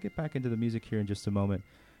 but we're gonna get back into the music here in just a moment.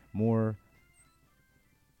 More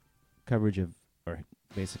coverage of, or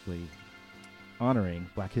basically honoring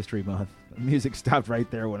Black History Month. Music stopped right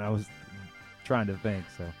there when I was trying to think.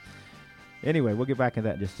 So anyway, we'll get back into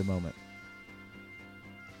that in just a moment.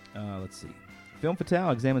 Let's see. Film Fatale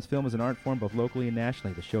examines film as an art form both locally and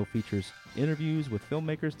nationally. The show features interviews with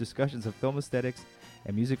filmmakers, discussions of film aesthetics,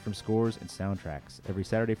 and music from scores and soundtracks. Every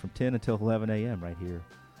Saturday from 10 until 11 a.m. right here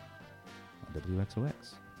on WXOX.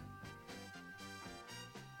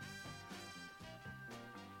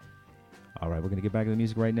 All right, we're going to get back to the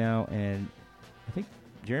music right now. And I think,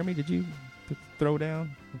 Jeremy, did you throw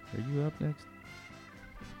down? Are you up next?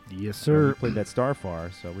 Yes, We sir. played that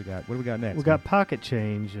Starfar, so what do we got next? We got Pocket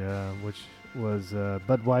Change, which was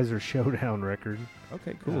Budweiser Showdown record.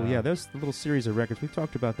 Okay, cool. Yeah, there's a little series of records. We've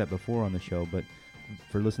talked about that before on the show, but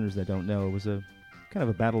for listeners that don't know, it was a kind of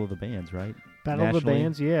a battle of the bands, right? Battle of the Nationally?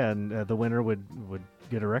 Bands, yeah, and the winner would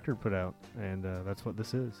get a record put out, and that's what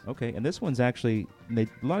this is. Okay, and this one's actually they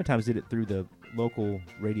a lot of times did it through the local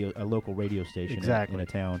radio station Exactly. in a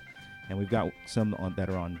town, and we've got some that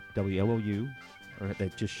are on WLOU, or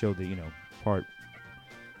that just show the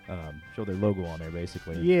show their logo on there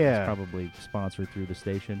basically. Yeah. It's probably sponsored through the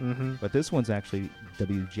station, Mm-hmm. but this one's actually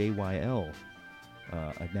WJYL,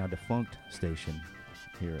 a now defunct station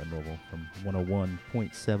here in Louisville from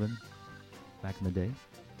 101.7 back in the day.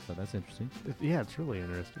 So that's interesting. Yeah, it's really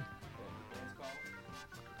interesting.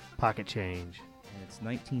 Pocket Change. And it's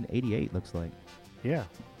 1988, looks like. Yeah.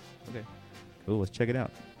 Okay. Cool, let's check it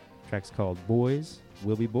out. Track's called Boys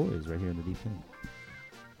Will Be Boys right here in the deep end.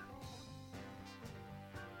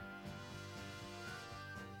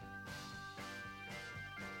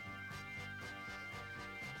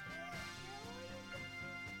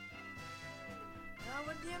 Now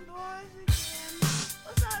with them boys again.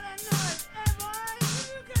 What's all that noise? Hey boys,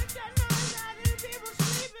 you catch that noise out of the people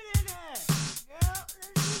sleeping in there. Girl,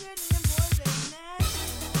 let's get them boys, they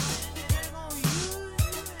nasty. They're gonna use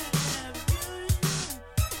you and abuse you.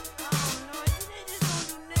 Oh Lord, they just gonna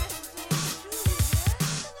do nasty things to you, girl.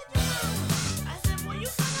 Look at you. I said, boy, you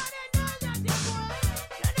cut all that noise out there, boy.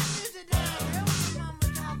 Shut that music down, girl. Your mama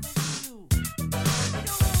talking to you. You don't want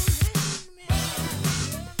to listen to me.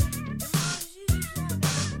 Your mama, she just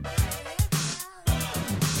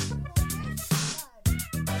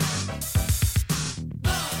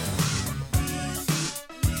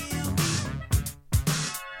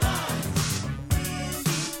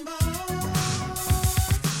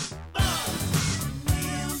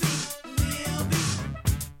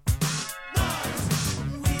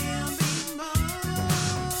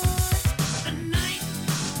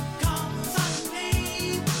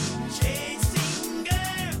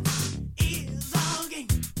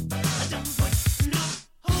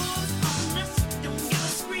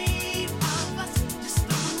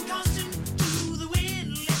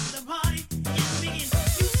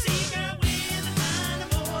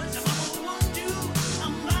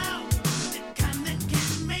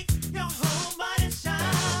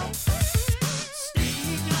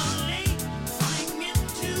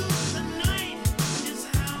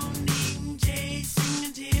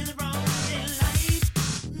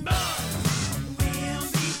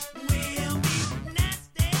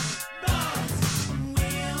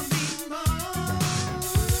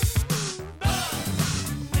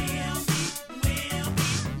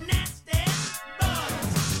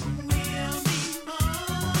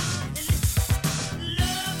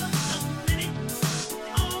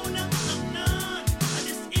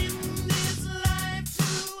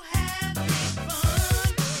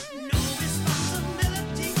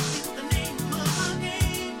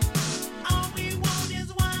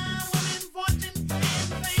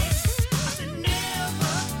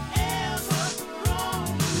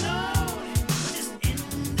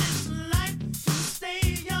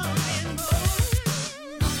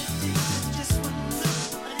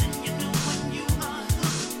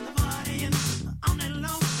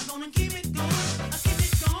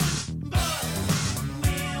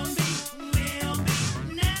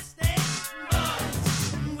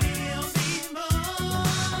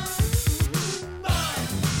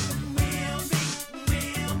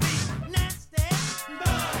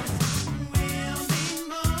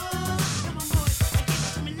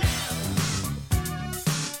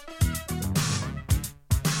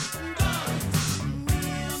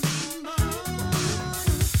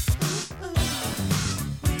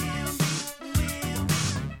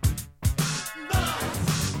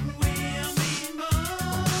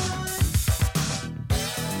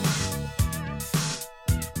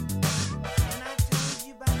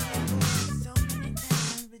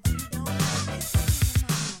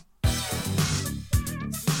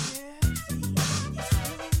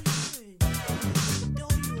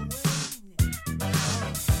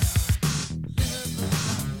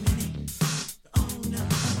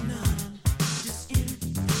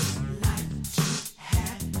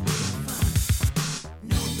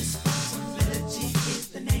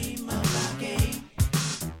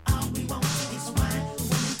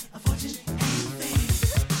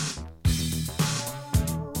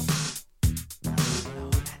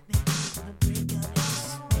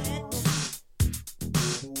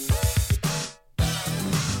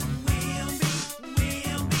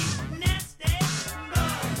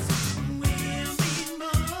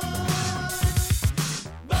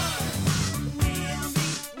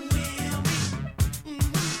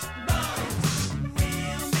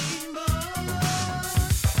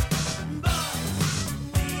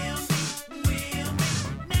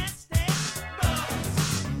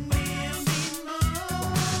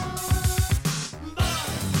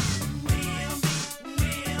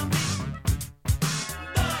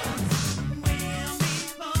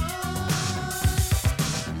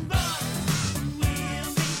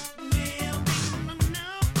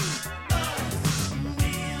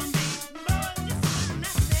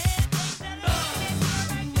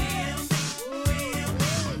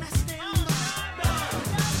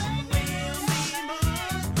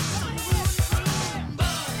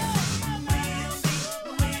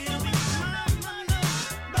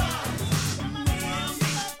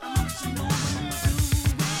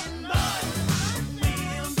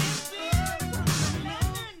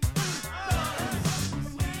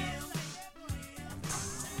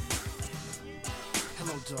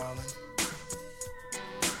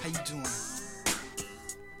you doing?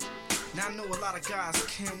 Now I know a lot of guys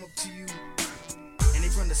came up to you and they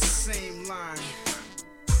run the same line.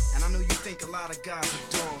 And I know you think a lot of guys are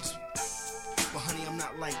dogs, but honey, I'm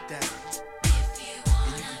not like that.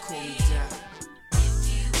 And you can call me Dad.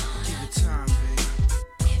 Give it time, baby.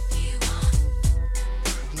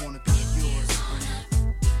 I wanna be yours, honey.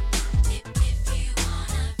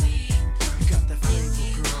 You got that flavor,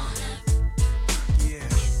 girl. Yeah.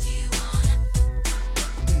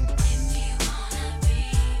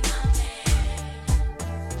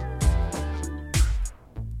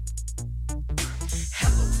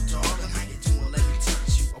 Hello, darling, how you doing? Let me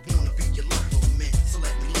touch you. I wanna be your lover, man. So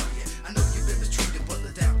let me love you. I know you've been mistreated, but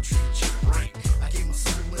the doubt treat you right. I gave my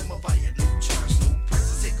soul and my body at no charge, no price.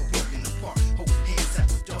 I take a walk in the park, hold hands at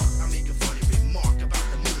the dark. I make a funny remark about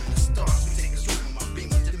the moon and the stars. We take a stroll in my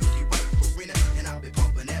beamer to the Milky Way arena, and I'll be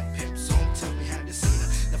pumping that pimp song. Tell me, have you seen her?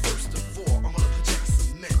 Now first of all, I'm gonna project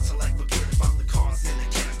cement. So like forget about the cars and the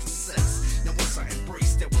cast of sex. Now once I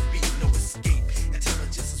embrace, there will be no escape.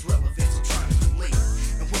 Intelligence is relevant, so try to relate.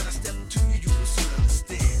 And when I step to you, you will soon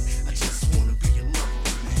understand. I just wanna be your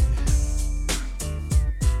lover, man.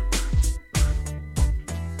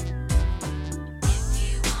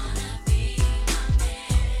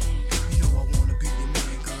 You know I wanna be your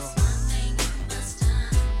man, girl.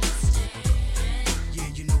 Yeah,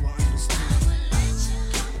 you know I understand.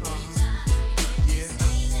 Yeah. Yeah,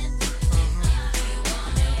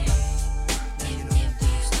 you know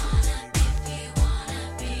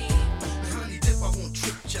I'm understand. Honey dip, I won't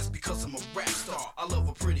trip just because I'm a rap star. I love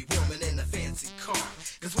a pretty woman and a fancy car.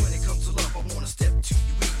 Cause when it comes to love, I wanna step to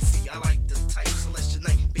you easy. I like the type, so let's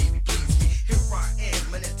unite, baby, please me. Here I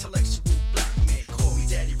am, an intellectual black man. Call me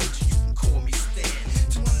Daddy Richard, you can call me Stan.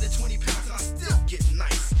 220 pounds and I still get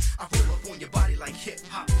nice. I roll up on your body like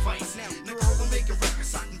hip-hop vice. Now, girl, I'm making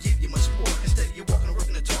records, I can give you much more. Instead of you walking and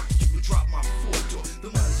working the dark, you can drop my foot door. The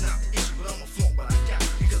money's not the issue, but I'ma flaunt what I got.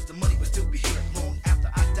 Because the money will still be here long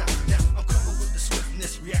after I die. Now, I'm coming with the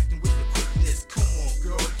swiftness, reacting with the quickness. Come on,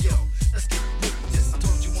 girl, yo, let's get with this. I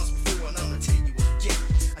told you once before and I'ma tell you again.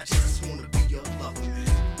 I just wanna be your lover, man.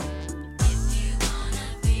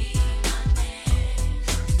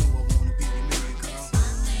 You know I wanna be your man, girl.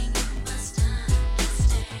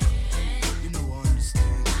 You know I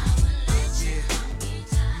understand. Yeah.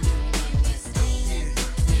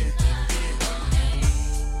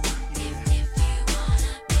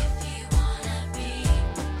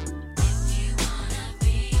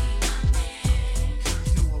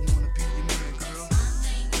 You know I wanna be your man, girl.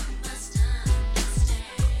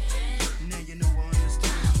 Now you know I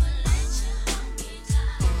understand.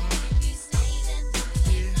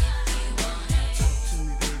 Talk to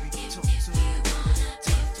me, baby. Talk to me, baby. Talk.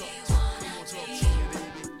 Come on, talk to me,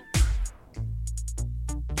 baby.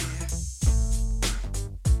 Yeah.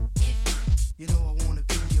 You know I wanna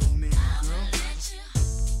be your man, girl.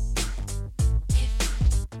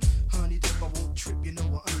 Honey dip, I won't trip. You know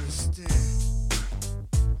I understand.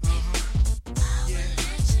 Yeah.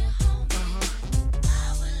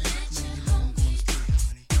 Now you know I'm gonna stay,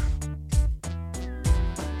 honey.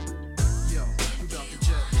 Yo, we got the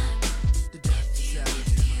jet. The death is out of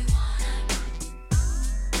here, honey.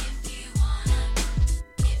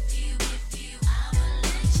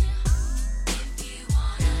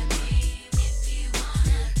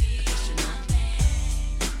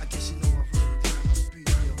 I guess you know I really wanna be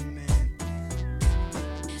your man.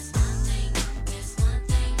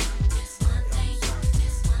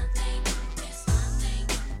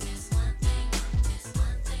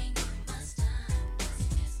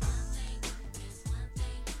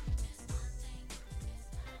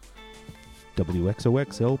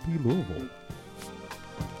 WXOX LP Louisville.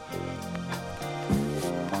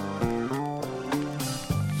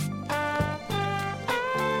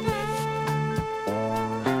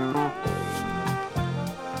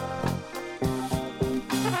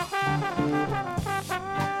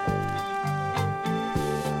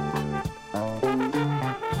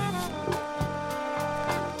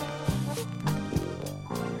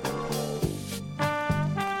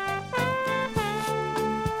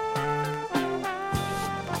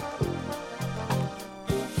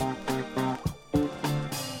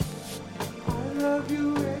 I love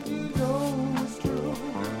you and you know it's true.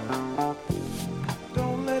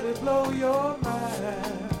 Don't let it blow your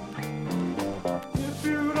mind. If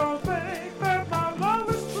you don't think that my love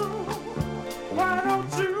is true, why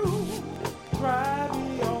don't you try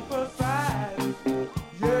me on the side?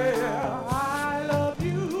 Yeah, I love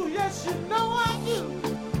you, yes you know I do.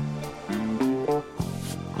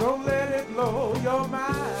 Don't let it blow your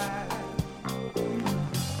mind.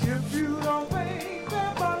 If you don't think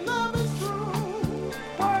that my love is true,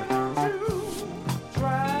 why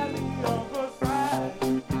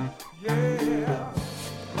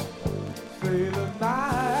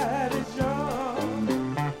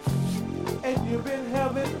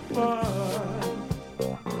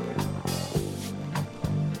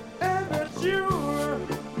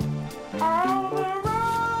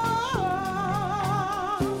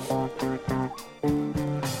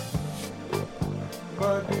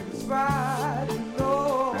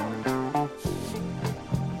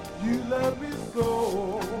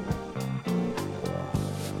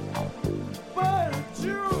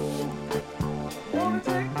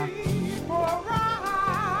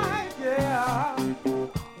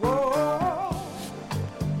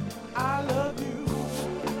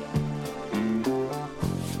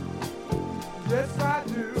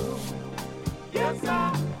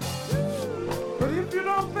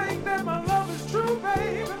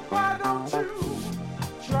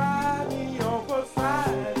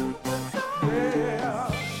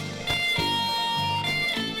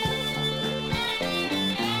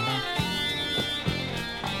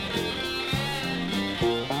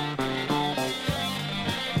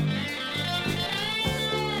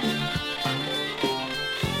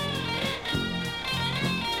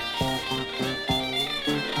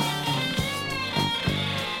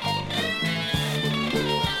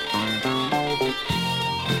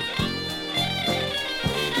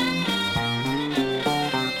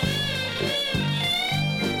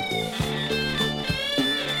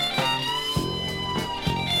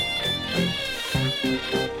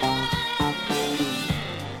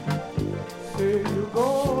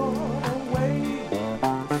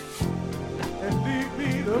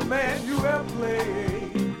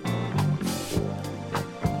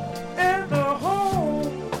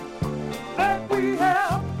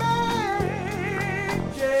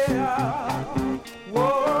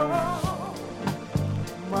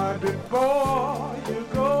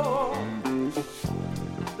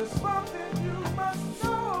something you must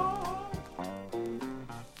know.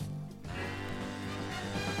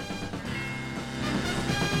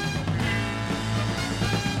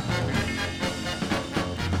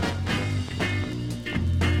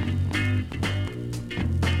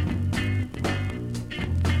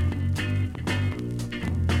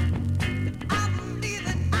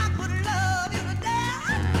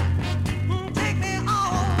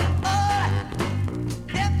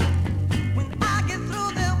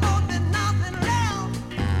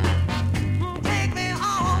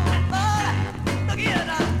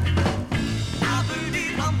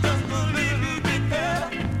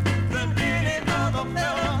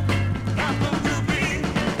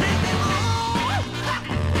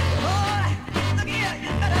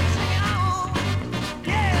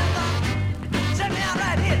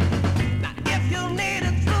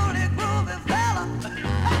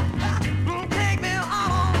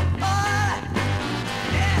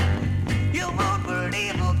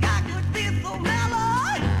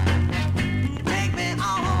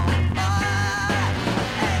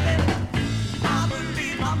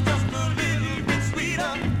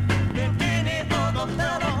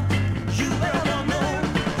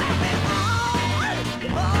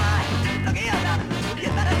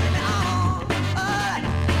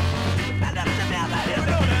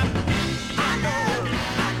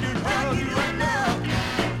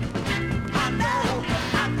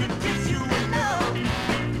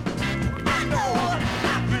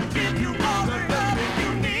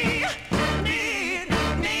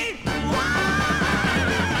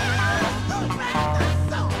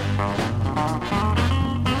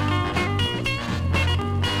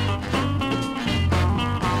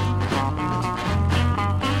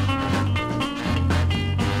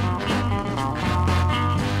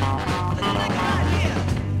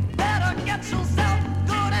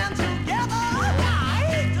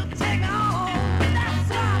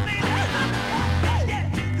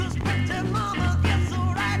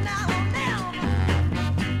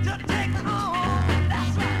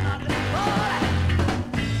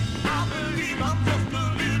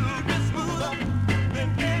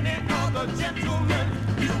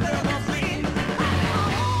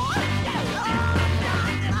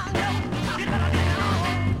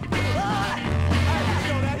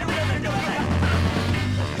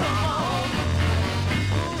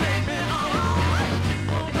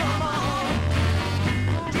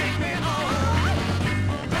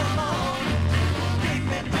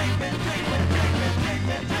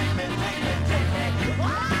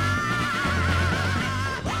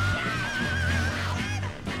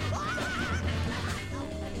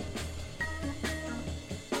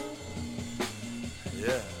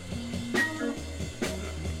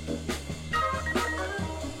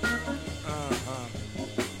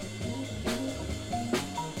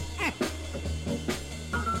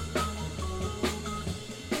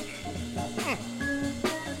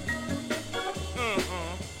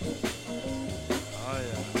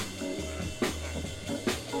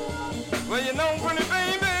 Well, you know, pretty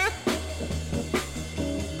baby,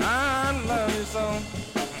 I love you so.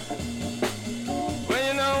 Well,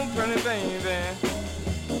 you know, pretty baby,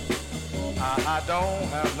 I don't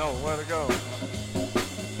have nowhere to go.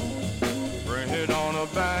 Bring it on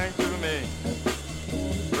back to me.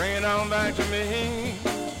 Bring it on back to me.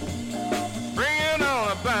 Bring it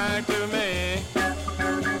on back to me.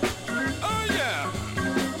 Oh, yeah.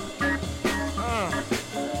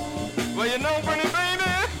 Well, you know, pretty baby,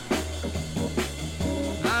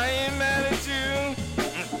 I ain't mad at you.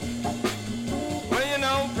 Well, you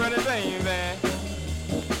know, pretty baby,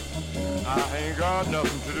 I ain't got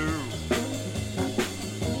nothing to do.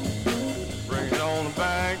 Bring it on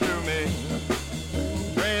back to me.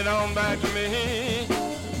 Bring it on back to me.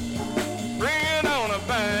 Bring it on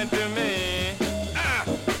back to me.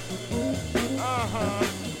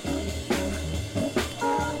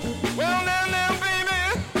 Well, now, baby.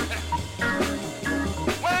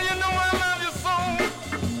 Well, you know I love you so.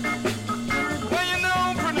 Well, you know,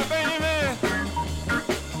 pretty baby,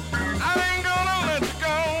 I ain't gonna let you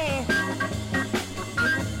go.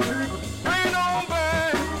 Bring it on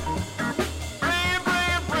back.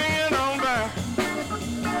 Bring it on back.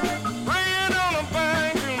 Bring it on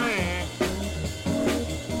back to me.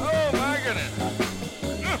 Oh, my goodness.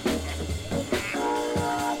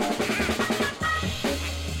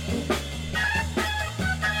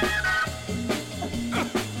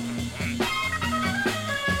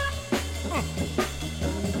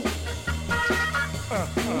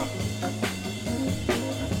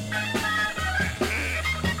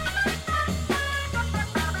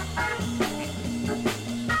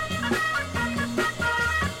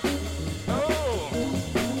 Oh,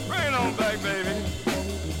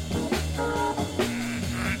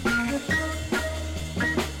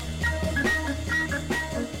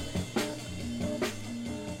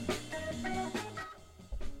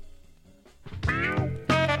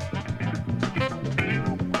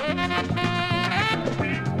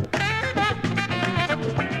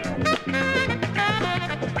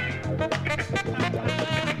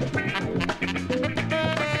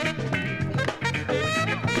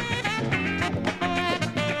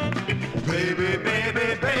 Baby,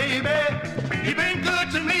 baby, baby, you've been good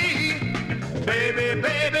to me. Baby,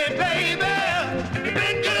 baby, baby, you've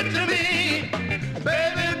been good to me.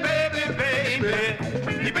 Baby, baby, baby,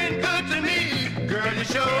 you've been good to me. Girl, you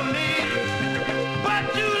show me what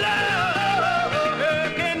you love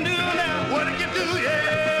can do now. What it can do,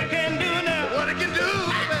 yeah, can do now. What it can do,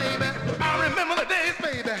 baby. I remember the days,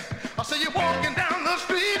 baby. I see you walking down the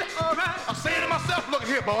street. All right. I say to myself, look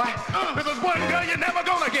here, boy. This is one girl you're never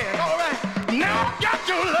gonna get. All right. Now I got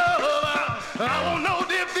your love. I won't know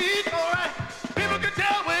defeat. All right. People can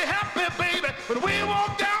tell we're happy, baby, but we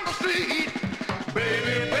walk down the street.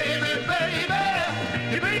 Baby, baby, baby,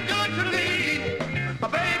 you've been good to me.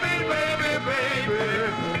 Baby, baby, baby,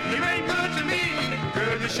 you've been good to me.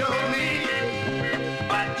 Girl, you show me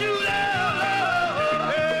what you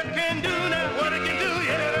love can do now. What it can do,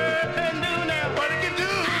 yeah, can do now. What it can do,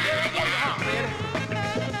 yeah, baby.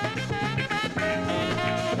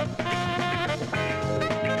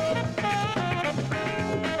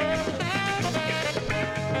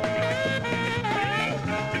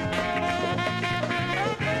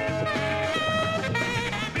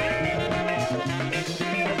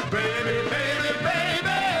 Baby, baby,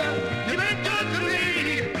 baby, you've been good to me.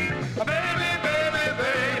 Baby, baby,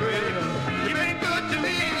 baby, you've been good to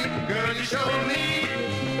me. Girl, you show me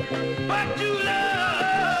what you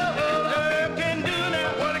love can do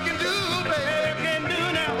now. What it can do, baby, can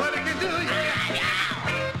do now. What it can do, yeah.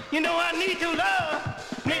 You know I need your love,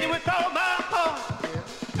 need it with all my heart.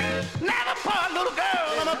 Never part, little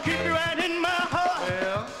girl, I'ma keep you right in my heart.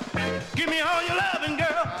 Give me all your loving,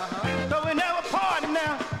 girl, so we never part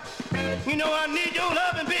now. You know I need your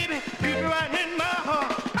loving, baby, keep you right in my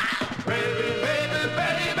heart. Baby, baby,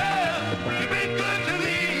 baby, you've been good to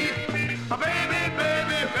me. Baby,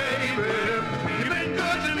 baby, baby, you've been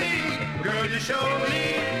good to me. Girl, you show me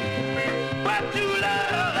what you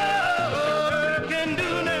love can do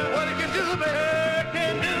now. What it can do, baby,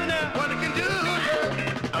 can do now. What it can do,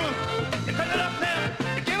 you turn it up now,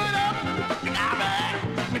 give it up, nah, man.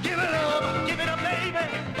 Give it up, baby,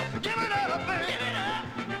 give it up, baby.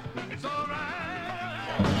 It's all right.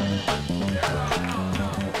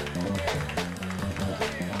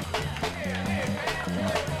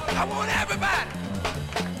 I want everybody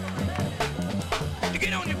to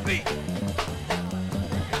get on your feet.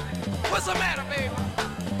 What's the matter, baby?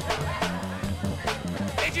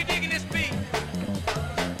 Ain't you digging this beat?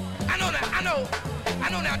 I know that, I know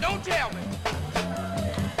now, don't tell me.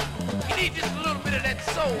 You need just a little bit of that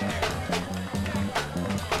soul.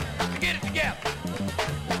 Get it together.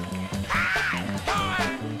 All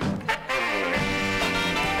right.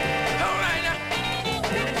 All right now.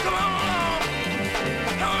 Come on.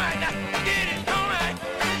 All right now. Get it. All right.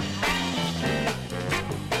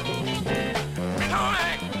 All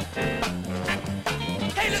right.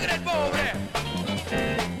 Hey, look at that boy over there.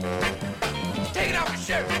 Taking off his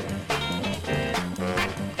shirt.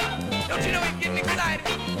 Don't you know he's getting excited?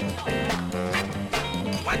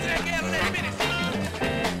 Watching that gal on that finish.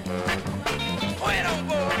 Go ahead on,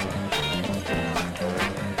 boy.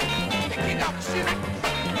 And kick off the shoe.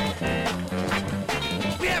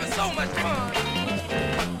 We having so much fun.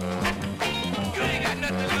 You ain't got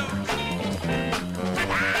nothing to lose.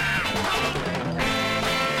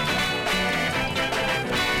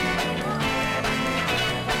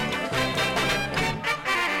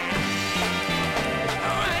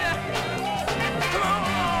 All right now. Come on.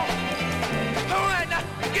 All right now.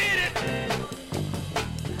 Get it.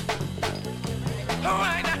 All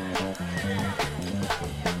right now.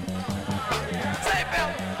 Say,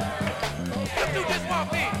 fella. Look who just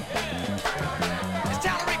walked in. It's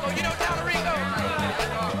Talarico. You know Talarico?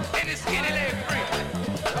 And his skinny leg friend.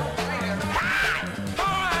 Hi!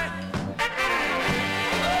 All right.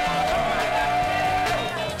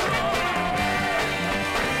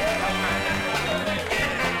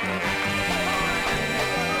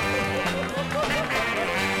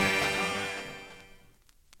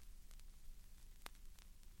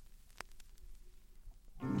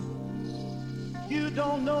 You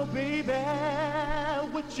don't know, baby,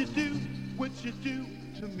 what you do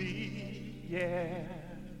to me, yeah.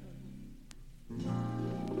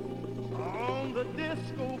 On the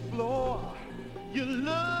disco floor, you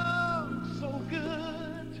look so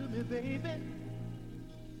good to me, baby.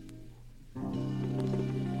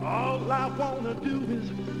 All I wanna do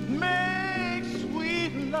is make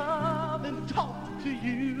sweet love and talk to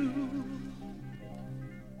you.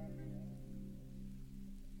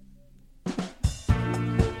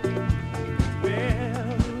 Baby,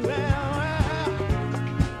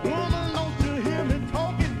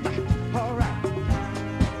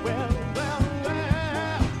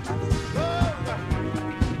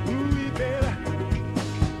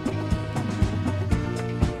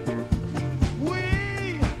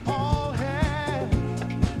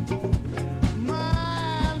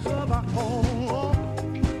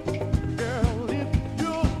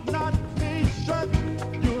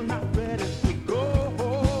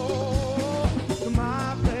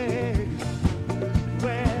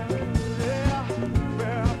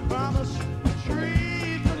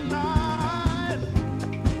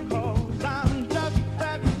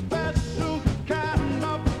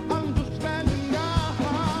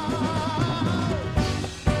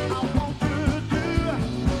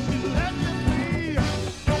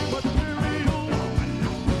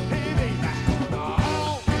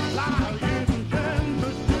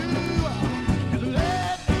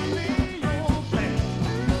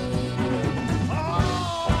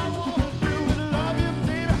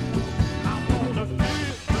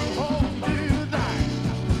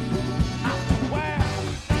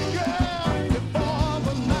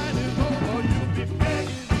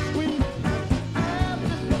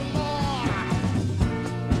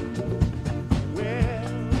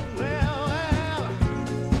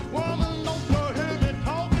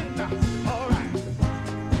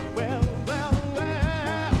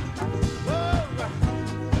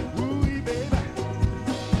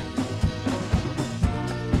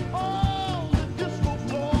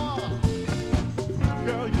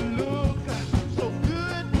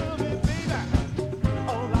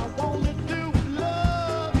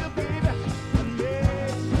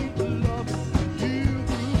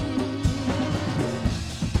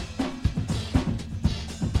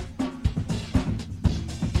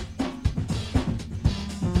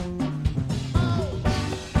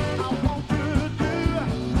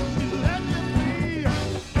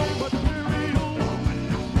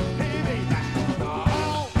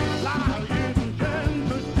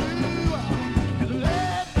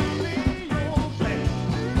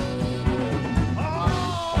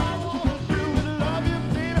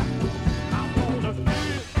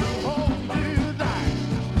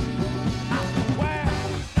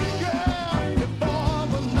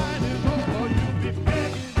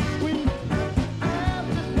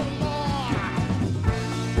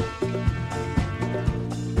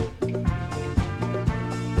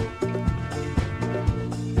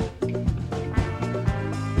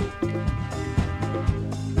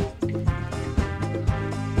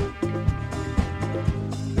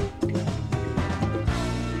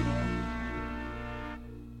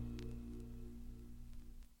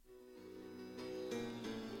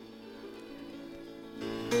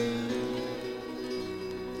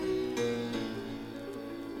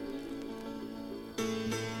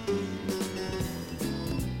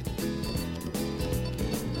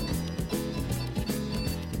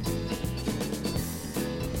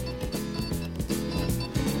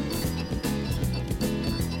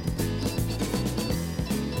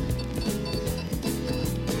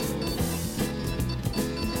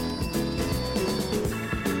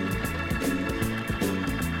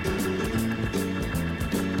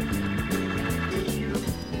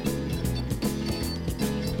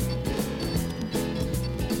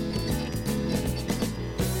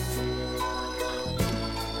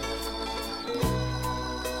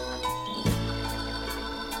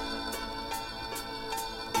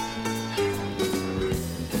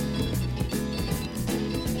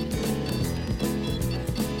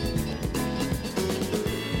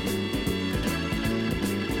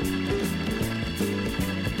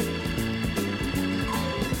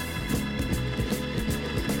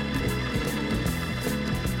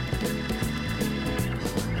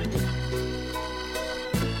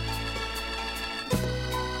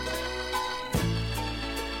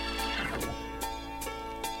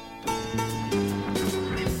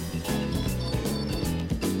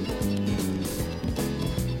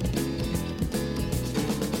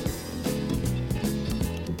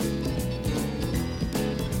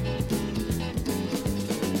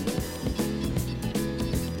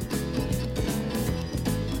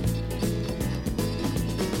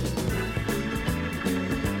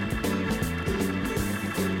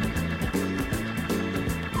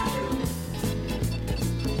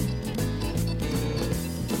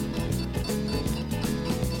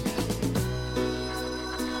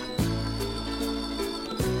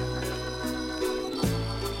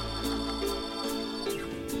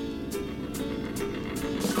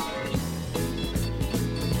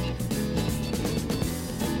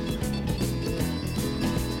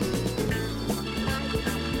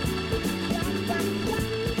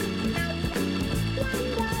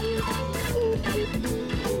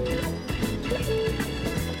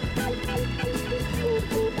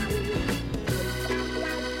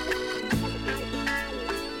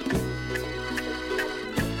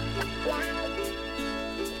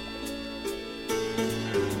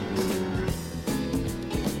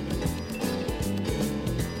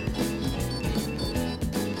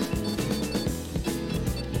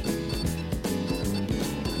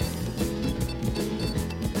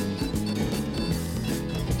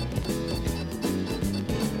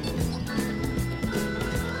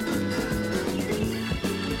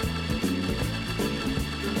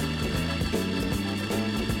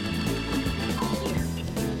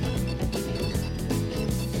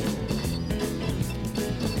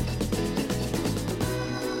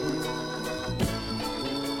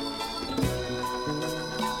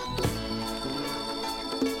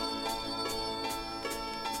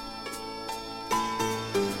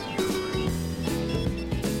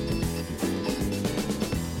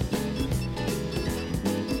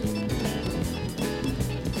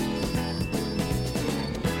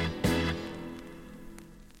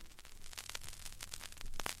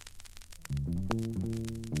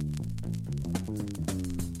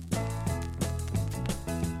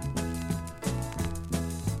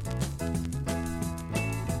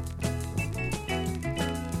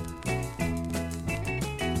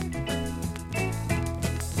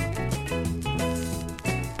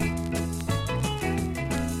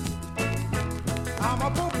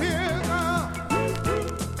 I'm a poor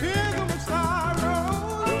pilgrim of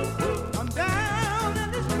sorrow. I'm down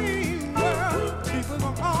in this mean world, people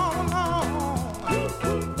are all alone.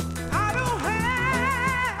 I don't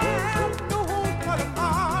have no hope for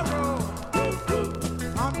tomorrow.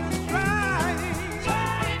 I'm just trying,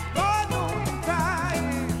 Lord knows I'm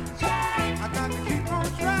trying. I got to keep on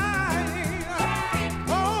trying.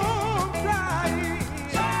 Oh, I'm trying.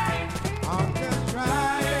 I'm just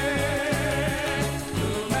trying to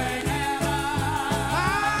make heaven.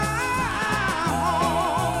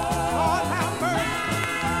 Lord have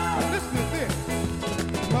mercy. Listen to this.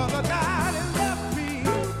 Mother died and left me.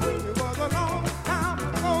 It was a long time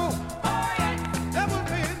ago. That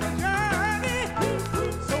was in the journey,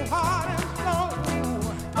 so hard and slow.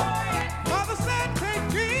 Mother said, take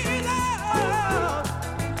Jesus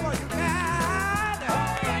for your dad.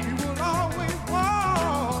 You will always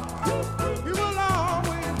walk. You will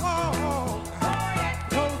always walk.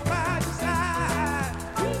 Close by your side.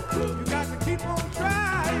 You got to keep on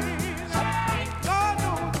trying. God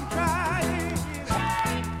knows I'm trying.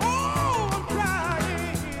 Oh, I'm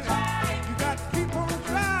trying. You got to keep on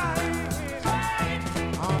trying.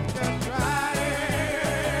 I'm just trying.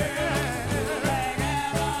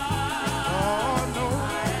 Oh, no,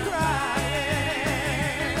 I'm trying.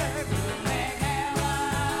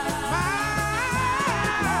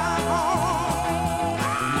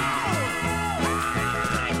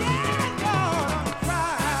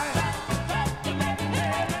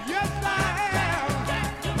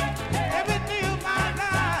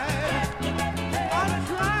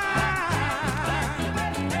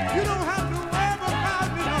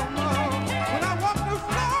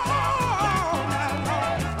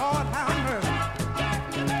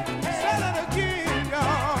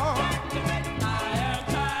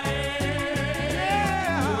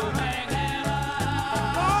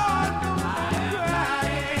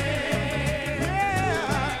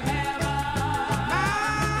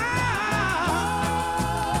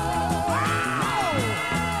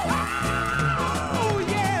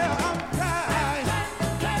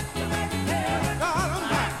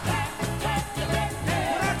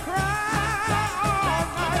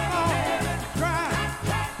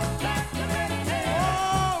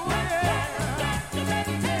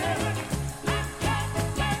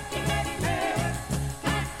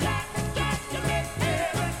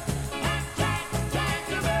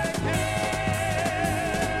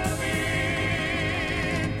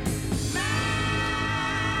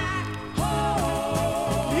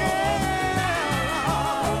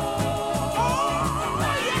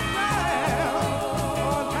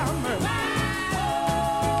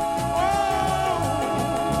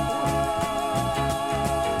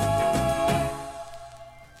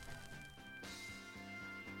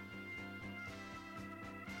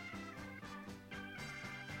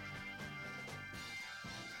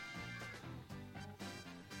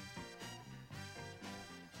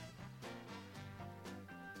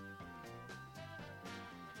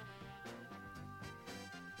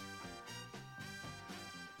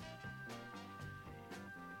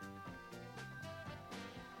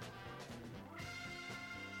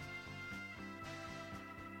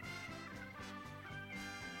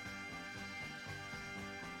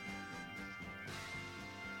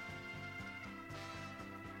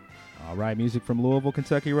 All right, music from Louisville,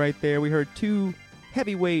 Kentucky right there. We heard two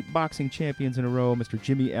heavyweight boxing champions in a row, Mr.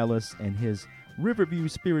 Jimmy Ellis and his Riverview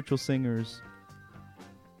Spiritual Singers,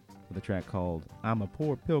 with a track called I'm a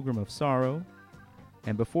Poor Pilgrim of Sorrow.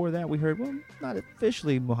 And before that, we heard, well, not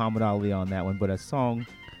officially Muhammad Ali on that one, but a song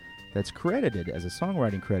that's credited as a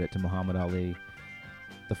songwriting credit to Muhammad Ali,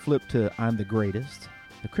 the flip to I'm the Greatest.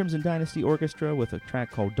 The Crimson Dynasty Orchestra with a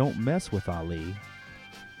track called Don't Mess with Ali.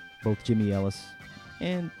 Both Jimmy Ellis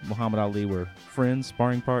and Muhammad Ali were friends,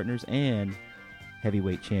 sparring partners, and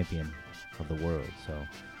heavyweight champion of the world. So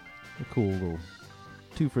a cool little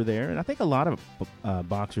twofer there. And I think a lot of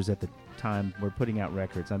boxers at the time were putting out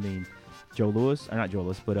records. I mean, Joe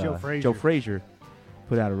Frazier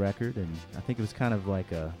put out a record, and I think it was kind of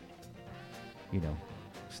like a,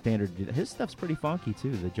 standard. His stuff's pretty funky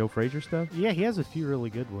too. The Joe Frazier stuff. Yeah, he has a few really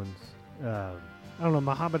good ones. I don't know,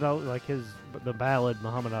 Muhammad Ali, like the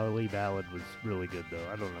Muhammad Ali ballad was really good though.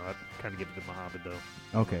 I don't know, I'd kind of give it to Muhammad though.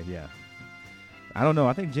 Okay, yeah. I don't know.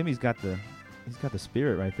 I think Jimmy's got the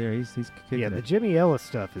spirit right there. He's kicking the it. Jimmy Ellis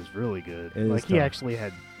stuff is really good. It is like he tough. actually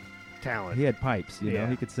had talent. He had pipes, you know. Yeah.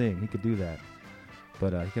 He could sing. He could do that.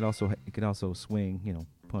 But he could also swing,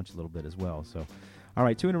 punch a little bit as well. So, all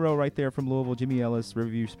right, two in a row right there from Louisville. Jimmy Ellis,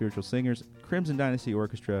 Riverview Spiritual Singers, Crimson Dynasty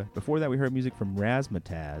Orchestra. Before that, we heard music from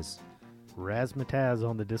Razzmatazz. Razzmatazz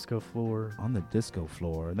on the disco floor. On the disco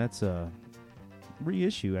floor, and that's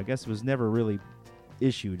reissue. I guess it was never really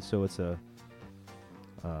issued, so it's a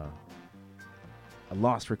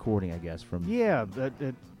lost recording, I guess, from Yeah,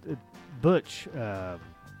 Butch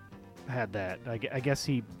had that. I guess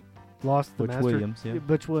he lost the Butch master. Williams, yeah.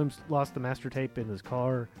 Butch Williams lost the master tape in his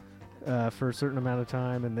car for a certain amount of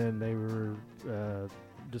time, and then they were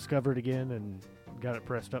discovered again and got it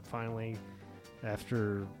pressed up finally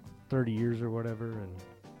after 30 years or whatever,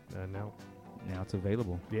 and now it's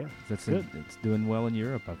available. yeah, That's good. it's doing well in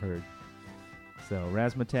Europe, I've heard. So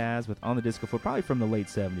Razzmatazz with On the Disco Floor, probably from the late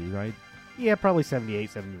 70s, right? Yeah, probably 78,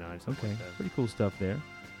 79, something Okay, like that. pretty cool stuff there.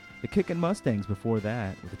 The Kickin' Mustangs before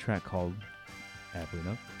that with a track called, aptly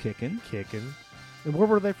enough, Kickin'. Kicking. And where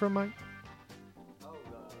were they from, Mike?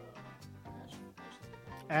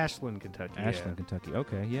 Ashland, Kentucky. Ashland, Kentucky.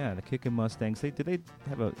 Okay, yeah, the Kickin' Mustangs. Did they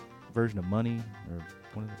have a version of Money or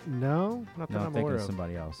one of the? No, not that No, I'm I'm thinking aware of of.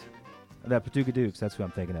 somebody else. That Paducah Dukes. That's who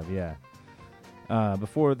I'm thinking of. Yeah.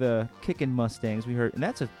 Before the Kickin' Mustangs, we heard, and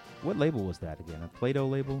that's what label was that again? A Play-Doh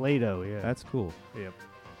label. Play-Doh, yeah. That's cool. Yep.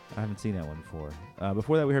 I haven't seen that one before.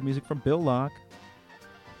 Before that, we heard music from Bill Locke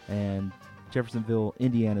and Jeffersonville,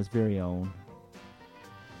 Indiana's very own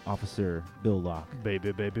Officer Bill Locke.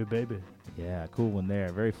 Baby, baby, baby. Yeah, cool one there.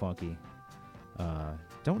 Very funky.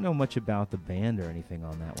 Don't know much about the band or anything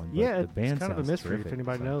on that one. But Yeah, the it's band kind of a sounds mystery terrific, if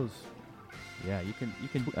anybody so- knows. Yeah, you can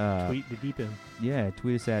Tweet the deep end. yeah,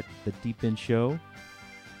 tweet us at the Deep End Show,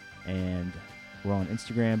 and we're on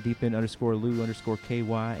Instagram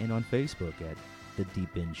deepend_Lou_KY, and on Facebook at the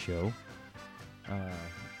Deep End Show.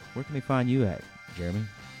 Where can they find you at, Jeremy?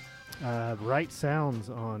 Right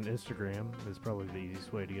Sounds on Instagram is probably the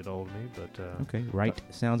easiest way to get hold of me. But Okay, right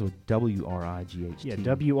sounds with WRIGHT. yeah,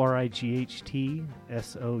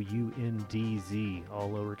 WRIGHTSOUNDZ, all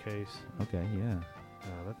lowercase. Okay, yeah,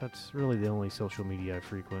 That's really the only social media I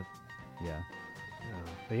frequent. yeah,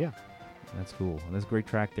 But yeah, that's cool. And that's a great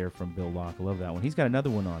track there from Bill Locke. I love that one. He's got another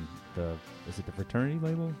one on is it the Fraternity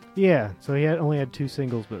label? yeah. So he only had 2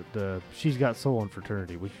 singles, but She's Got Soul and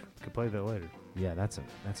Fraternity. We could play that later. Yeah, that's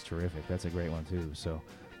terrific. That's a great one too. So,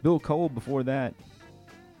 Bill Cole before that,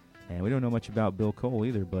 and we don't know much about Bill Cole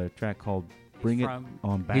either, but a track called "Bring It from-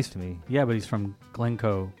 On Back he's- to Me." Yeah, but he's from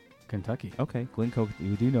Glencoe, Kentucky. Okay, Glencoe.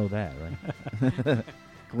 You do know that, right?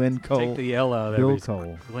 Glenn Cole. Take the L out of Bill there. but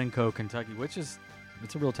Cole. it's Glencoe, Kentucky, which is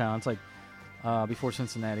it's a real town. It's like before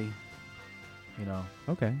Cincinnati, you know.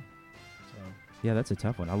 Okay. So Yeah, that's a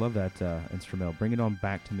tough one. I love that instrumental. "Bring It On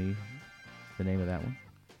Back to Me." The name of that one.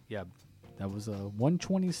 yeah, that was a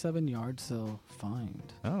 127 yard sale find.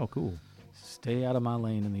 Oh, cool. Stay out of my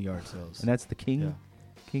lane in the yard sales. And that's the King Yeah.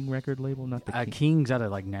 King record label, not the King. King's out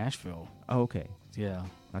of like Nashville. Oh, okay. Yeah,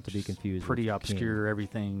 Not to be Just confused. Pretty with King. obscure,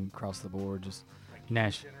 everything across the board. Just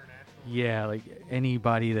Yeah, like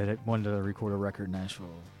anybody that had wanted to record a record in Nashville,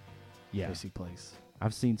 Yeah. basic place.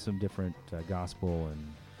 I've seen some different gospel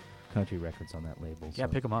and country records on that label. Yeah,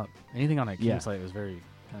 so- pick them up. Anything on that King Yeah. site was very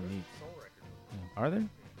kind of neat. Are there?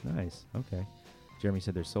 Nice. Okay. Jeremy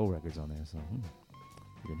said there's soul records on there, so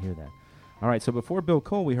you can hear that. All right, so before Bill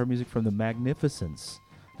Cole, we heard music from the Magnificents.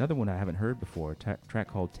 Another one I haven't heard before, a track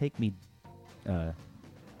called Take Me... I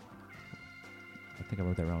think I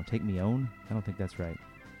wrote that wrong. Take Me On? I don't think that's right.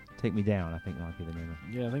 Take Me Down, I think might be the name of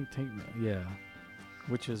it. Yeah, I think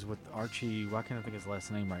which is with Archie. Why can't I think his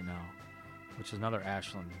last name right now? Which is another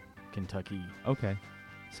Ashland, Kentucky. Okay.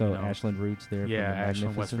 So You know. Ashland roots there. Yeah, from the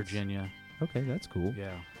Ashland, West Magnificents. Virginia. Okay, that's cool.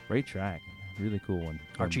 Yeah, Great track. Really cool one.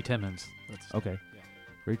 Archie Timmons. That's his Okay. name. Yeah.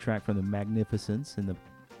 Great track from the Magnificents. And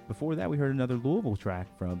before that, we heard another Louisville track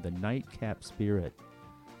from the Nightcap Spirit.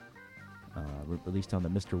 Released on the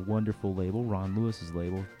Mr. Wonderful label, Ron Lewis's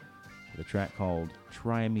label, with a track called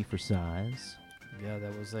Try Me for Size. Yeah,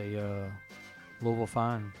 that was a Louisville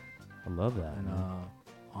find I love that. and man.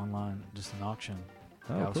 online, just an auction.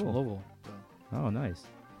 Oh, yeah, it was from cool. Louisville. So. Oh, nice.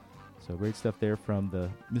 So great stuff there from the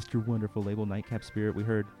Mr. Wonderful label, Nightcap Spirit. We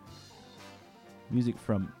heard music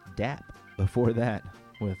from DAP before that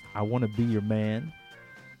with I Want to Be Your Man.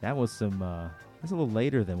 That was some, that's a little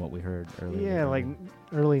later than what we heard earlier. Yeah, like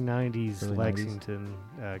early 90s Early 90s. Lexington,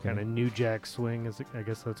 kind of New Jack Swing, I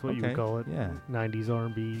guess that's what you would Okay, call it. yeah. 90s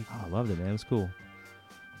R&B. Oh, I loved it, man. It was cool.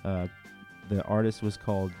 The artist was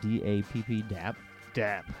called DAPP, DAP.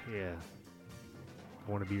 DAP, yeah.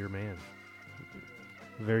 I Want to Be Your Man.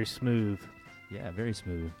 Very smooth. Yeah, very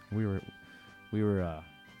smooth. We were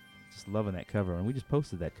just loving that cover, and we just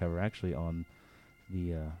posted that cover actually on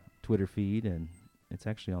the Twitter feed, and it's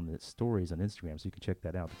actually on the stories on Instagram, so you can check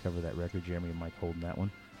that out. The cover of that record, Jeremy and Mike holding that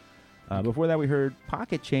one. Before that, we heard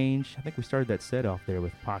Pocket Change. I think we started that set off there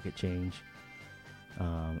with Pocket Change,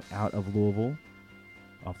 out of Louisville,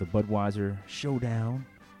 off the Budweiser Showdown.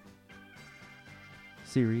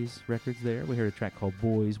 series records there. We heard a track called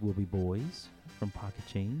Boys Will Be Boys from Pocket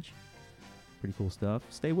Change. Pretty cool stuff.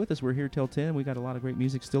 Stay with us. We're here till 10. We got a lot of great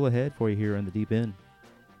music still ahead for you here on the Deep End,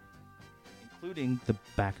 including the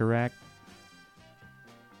Bacharach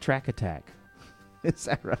Track Attack. Is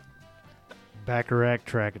that right? Bacharach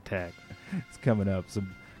Track Attack. It's coming up.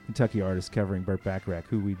 Some Kentucky artists covering Burt Bacharach,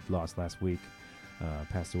 who we lost last week,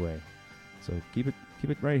 passed away. So keep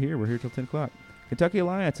it right here. We're here till 10 o'clock. Kentucky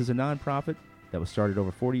Alliance is a nonprofit that was started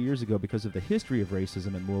over 40 years ago because of the history of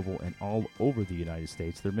racism in Louisville and all over the United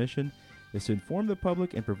States. Their mission is to inform the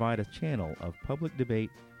public and provide a channel of public debate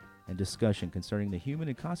and discussion concerning the human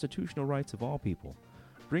and constitutional rights of all people.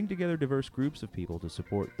 Bring together diverse groups of people to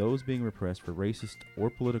support those being repressed for racist or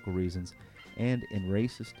political reasons and in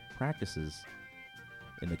racist practices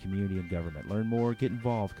in the community and government. Learn more, get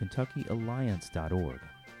involved, KentuckyAlliance.org.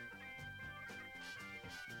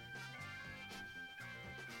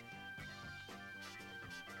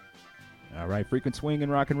 All right, frequent swing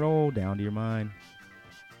and rock and roll, down to your mind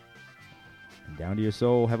and down to your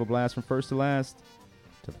soul. Have a blast from first to last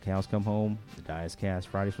till the cows come home. The Dias Cast,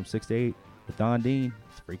 Fridays from 6 to 8 with Don Dean.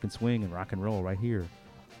 It's frequent swing and rock and roll right here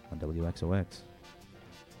on WXOX.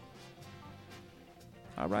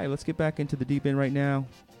 All right, let's get back into the Deep End right now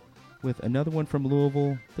with another one from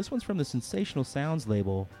Louisville. This one's from the Sensational Sounds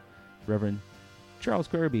label, Reverend Charles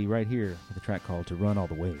Kirby, right here with a track called To Run All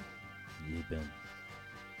the Way. Deep End.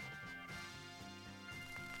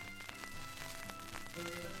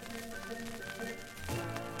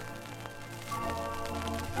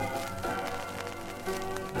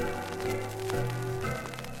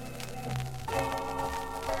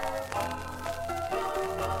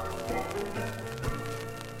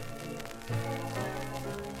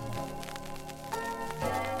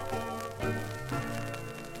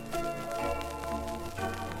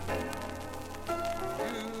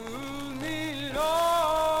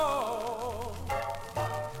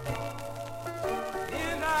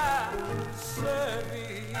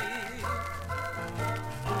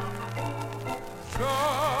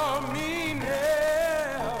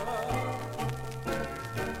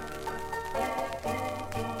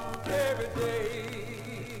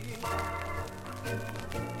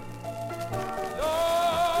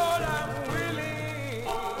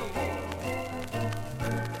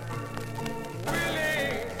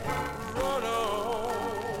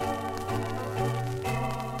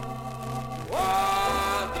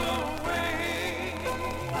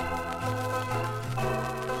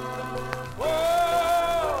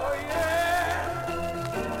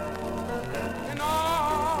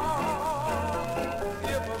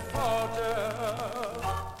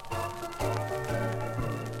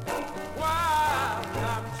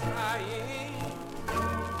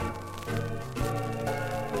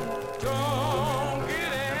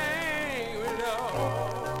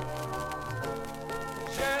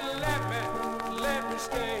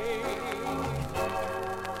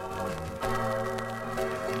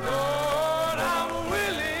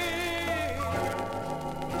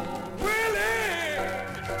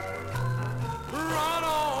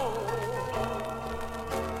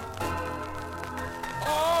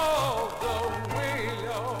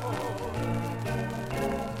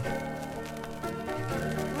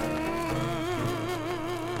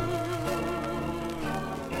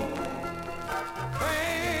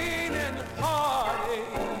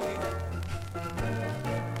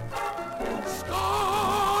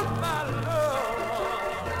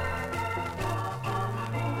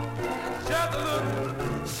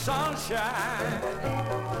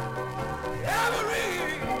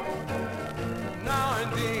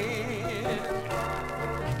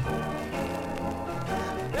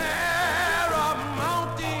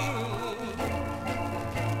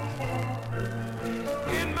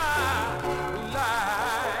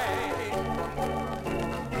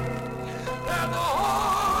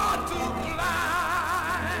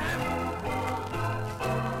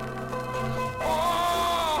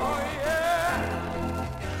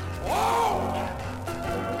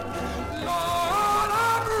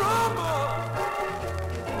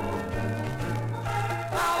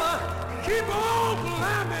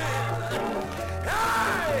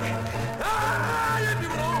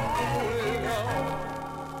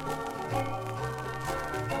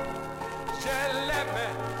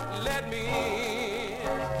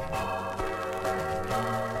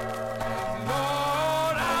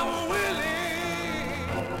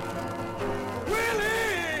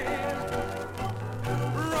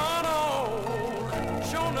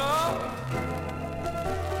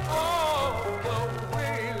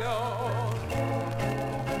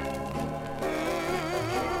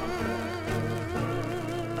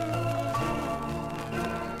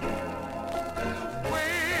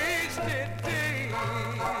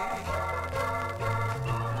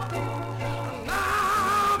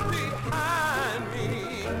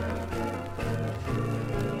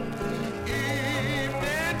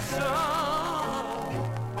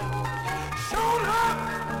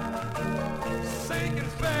 making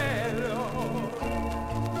fast, Lord.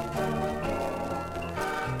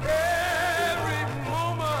 Every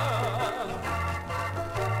moment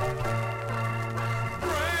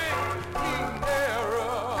bringing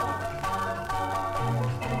nearer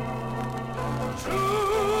to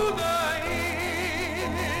the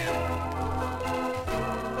end.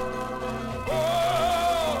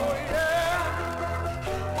 Oh yeah,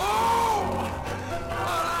 oh,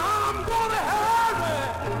 but I'm gonna have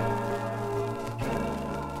it.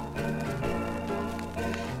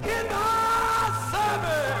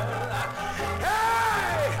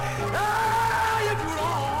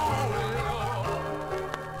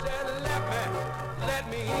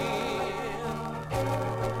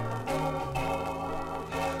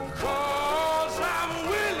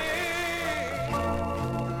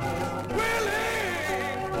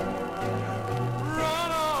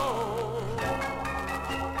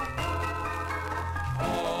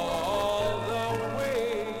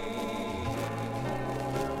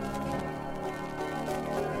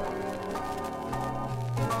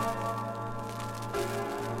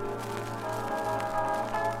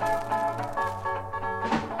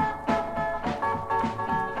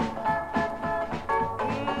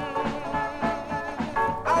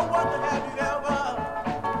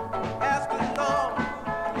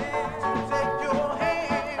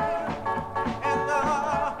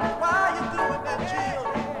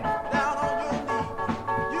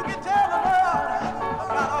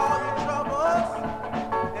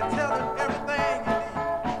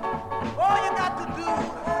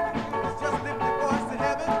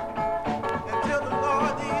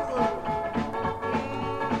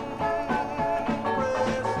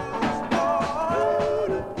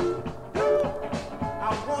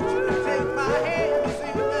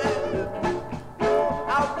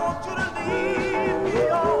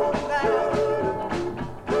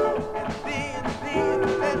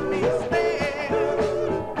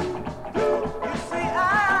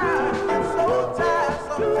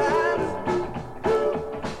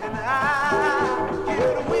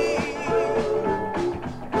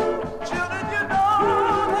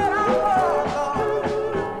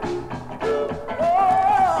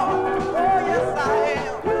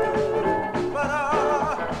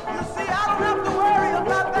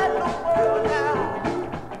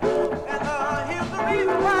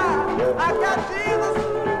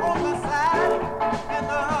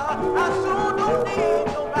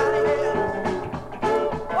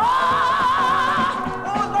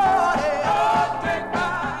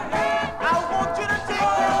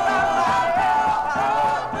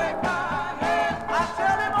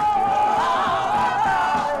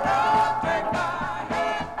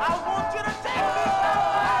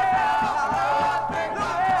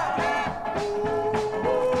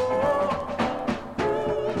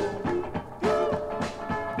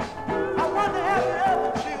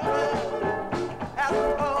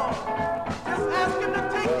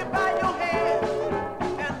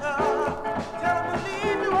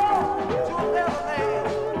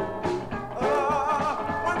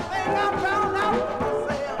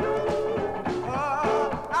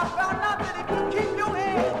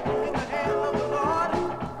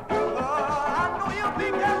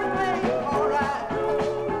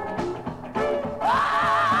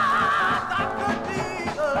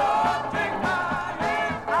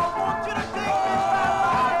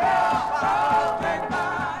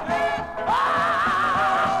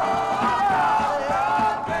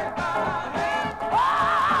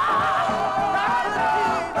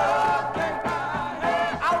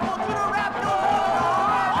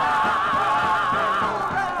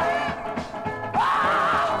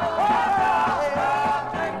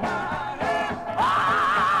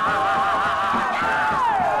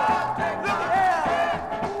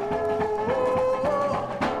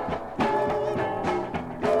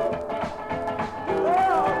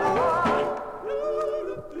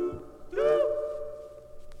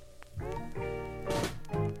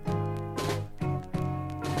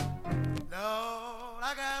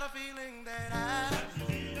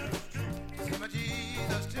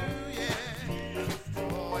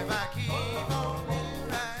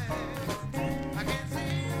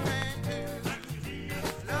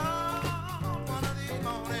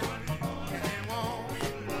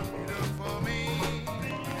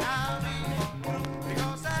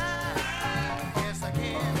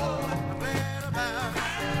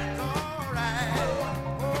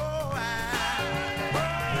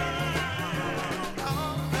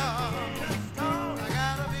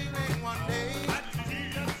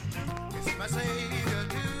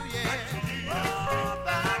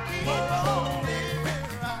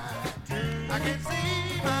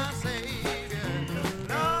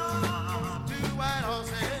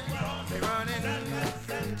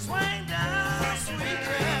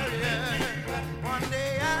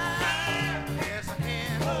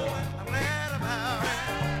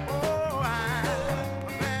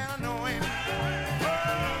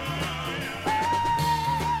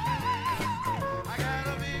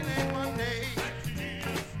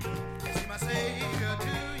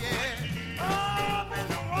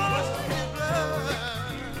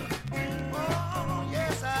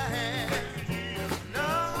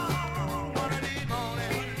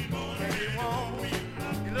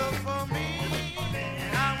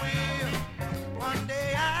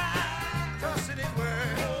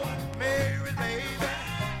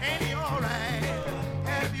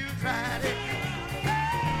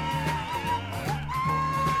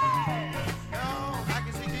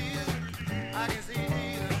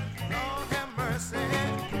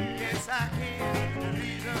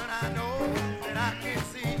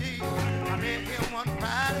 one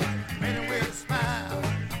Friday, many with a smile.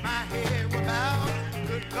 My head was bowed,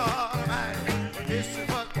 good God Almighty. This is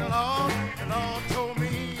what the Lord told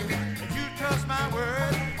me. If you trust my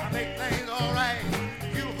word, I make things all right.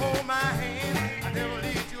 You hold my hand, I never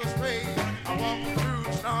lead you astray. I walk through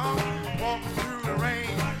the storm, walk through the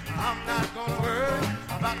rain. I'm not gonna worry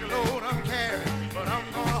about the load I'm carrying, but I'm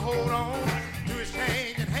gonna hold on to his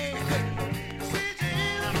changing hand.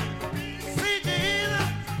 See Jesus,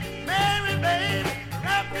 Mary, baby,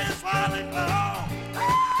 wrapped in swaddling cloth.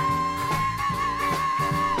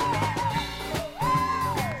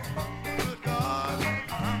 Good God,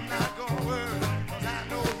 I'm not gonna worry, 'cause I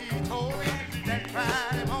know he told me that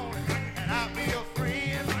Friday morning, and I'll be a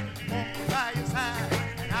friend, walking by your side,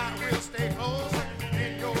 and I will stay closer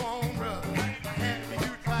than your own brother. Have you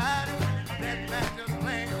tried it? That matches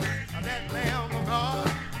lamb, that lamb of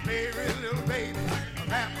God, Mary, little baby,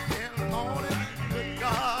 wrapped in the morning. Good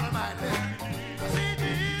God Almighty. See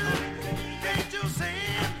Jesus, can't you see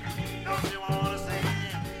him? Don't you wanna see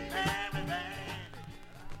him? Everything.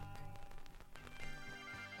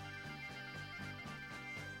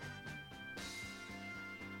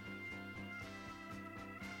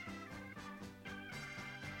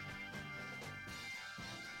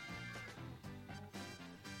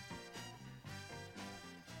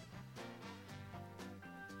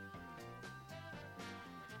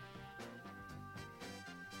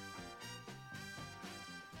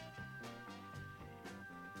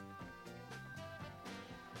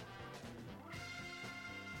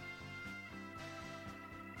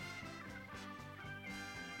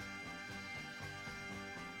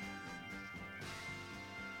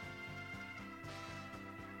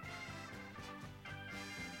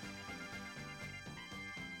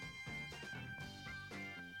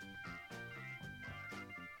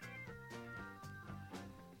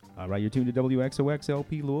 All right, you're tuned to WXOX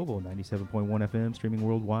LP Louisville, 97.1 FM, streaming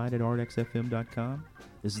worldwide at artxfm.com.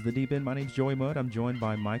 This is The Deep End. My name's Joey Mudd. I'm joined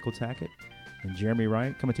by Michael Tackett and Jeremy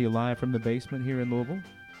Wright, coming to you live from the basement here in Louisville.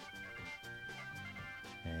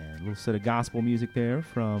 And a little set of gospel music there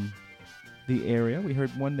from the area. We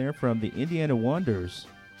heard one there from the Indiana Wonders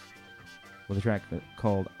with a track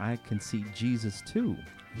called I Can See Jesus Too.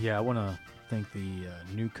 Yeah, I want to thank the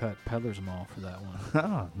New Cut Peddler's Mall for that one.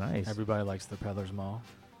 Ah, nice. Everybody likes the Peddler's Mall.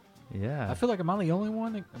 Yeah. I feel like I'm the only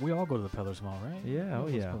one. We all go to the Peddler's Mall, right? Yeah, oh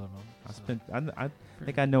Who goes to yeah. Peddler's Mall? I So- spent. I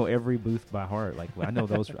think I know every booth by heart. Like I know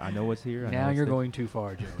those. I know what's here. I know Now what's you're there. going too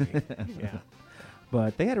far, Joey. Yeah.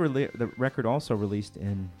 But they had the record also released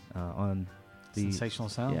in on the Sensational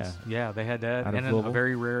Sounds. Yeah. Yeah, they had that. Out of And a Louisville?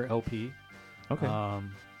 very rare LP. Okay. I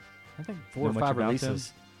think Know four or much five about releases.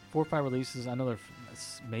 them? 4 or 5 releases. I know they're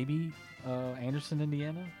maybe Anderson,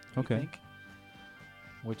 Indiana. I Okay. think,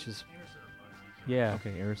 which is yeah.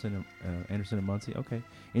 Okay, Anderson and Muncie. Okay,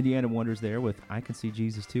 Indiana Wonders there with I Can See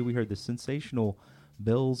Jesus Too. We heard the sensational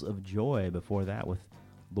Bells of Joy before that with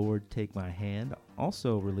Lord Take My Hand.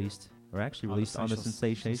 Also released, or actually released on the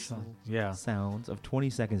sensational Yeah. Sounds of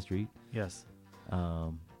 22nd Street. Yes.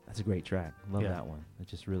 That's a great track. Love Yeah. that one. It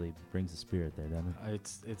just really brings the spirit there, doesn't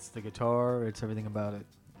it? It's the guitar. It's everything about it.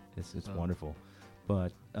 It's wonderful.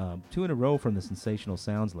 But 2 in a row from the Sensational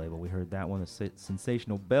Sounds label. We heard that one, the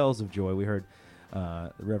Sensational Bells of Joy. We heard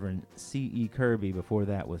the Reverend C.E. Kirby before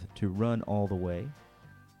that with To Run All the Way.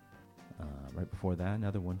 Right before that,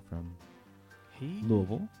 another one from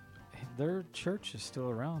Louisville. Their church is still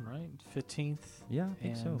around, right? 15th. Yeah, I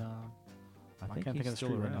think so. I think can't he's think of the still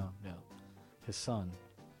street right around. now. Yeah. His son.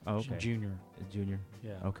 Oh, okay. Junior. Junior.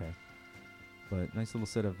 Yeah. Okay. But nice little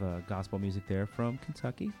set of gospel music there from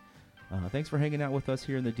Kentucky. Thanks for hanging out with us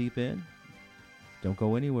here in the Deep End. Don't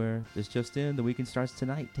go anywhere. This just in. The weekend starts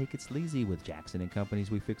tonight. Take it sleazy with Jackson and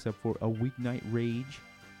Company's We Fix Up for a Weeknight Rage.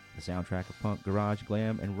 The soundtrack of punk, garage,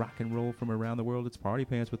 glam, and rock and roll from around the world. It's Party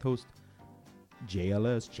Pants with host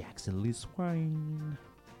JLS Jackson Lee Swine.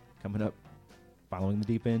 Coming up following the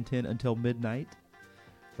Deep End 10 until midnight.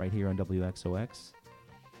 Right here on WXOX.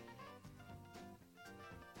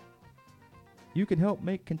 You can help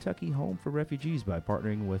make Kentucky home for refugees by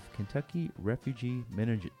partnering with Kentucky Refugee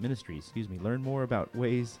Ministries. Learn more about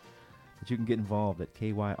ways that you can get involved at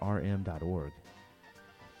kyrm.org.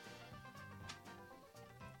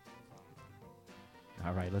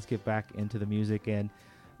 All right, let's get back into the music. And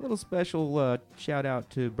a little special shout out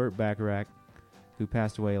to Burt Bacharach, who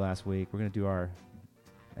passed away last week. We're going to do our,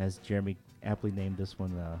 as Jeremy aptly named this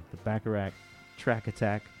one, the Bacharach Track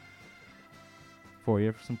Attack for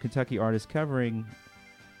you. Some Kentucky artists covering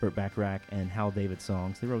Burt Bacharach and Hal David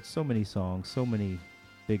songs. They wrote so many songs, so many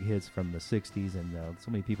big hits from the 60s, and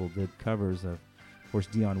so many people did covers of course,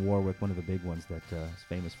 Dionne Warwick, one of the big ones that is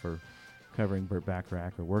famous for covering Burt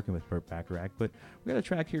Bacharach or working with Burt Bacharach. But we got a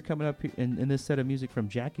track here coming up in this set of music from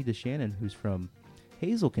Jackie DeShannon, who's from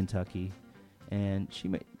Hazel, Kentucky, and she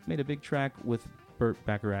made a big track with Burt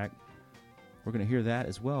Bacharach. We're going to hear that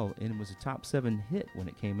as well, and it was a top 7 hit when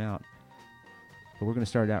it came out. But we're going to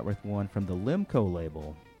start out with one from the Limco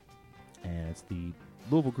label, and it's the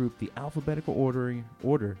Louisville group, the Alphabetical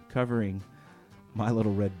Order, covering My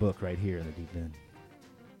Little Red Book right here in the Deep End.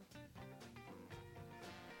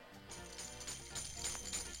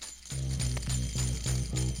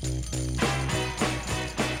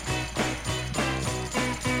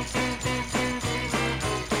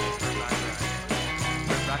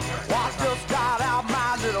 Well, I just got out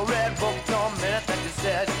my little red book the minute that you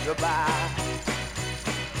said goodbye.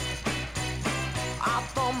 I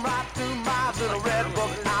thumbed right through my little red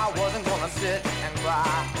book. I wasn't gonna sit and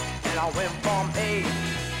cry. And I went from A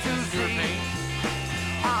to Z.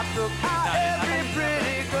 I took out every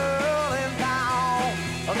pretty girl in town.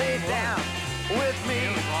 They danced with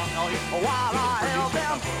me while I held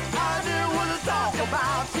them. I did was to talk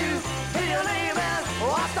about you. Your name and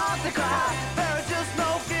I start to cry. There's just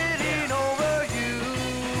no getting over you.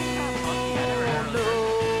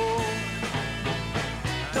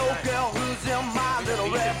 No girl who's in my little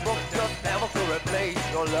red book just never could replace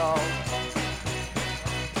your love.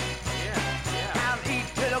 And each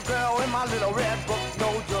little girl in my little red book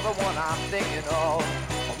knows you're the one I'm thinking of.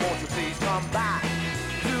 Won't you please come back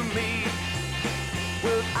to me?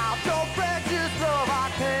 Without your precious love, I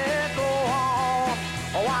can't go on.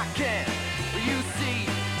 Oh, I can't. You see,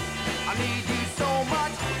 I need you so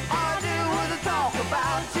much. All I do is talk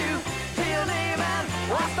about you. Hear your name and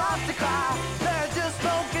I start to cry. There's just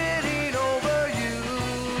no getting over you.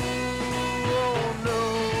 Oh no.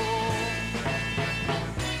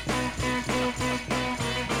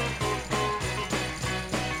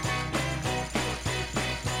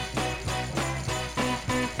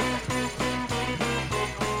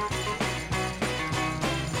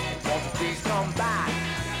 Won't you please come back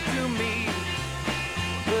to me?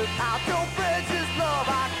 Without your precious love,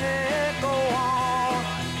 I can't go on.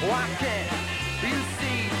 Oh, I can't. You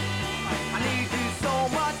see, I need you so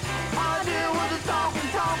much. All I do is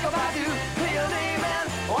talk about you. Hear your name and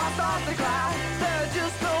I start to cry. There's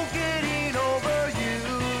just no getting over you.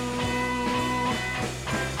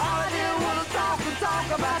 All I do is talk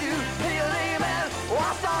about you. Hear your name and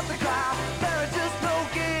I start to cry. There's just no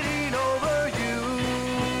getting over you.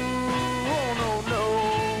 Oh no, no.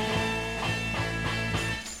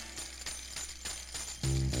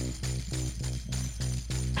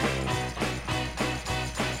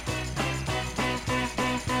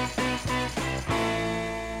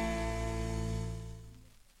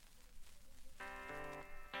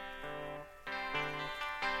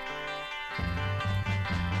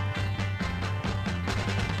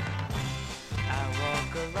 I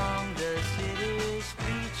walk along the city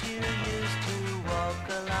streets you used to walk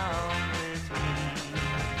along with me.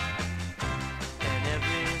 And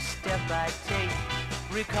every step I take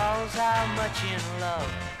recalls how much in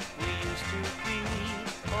love we used to be.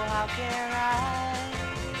 Oh, how can I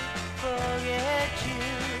forget you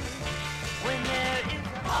when there is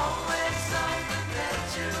always something that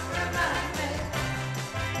you remind me.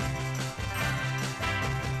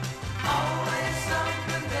 Always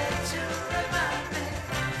something that you remind me.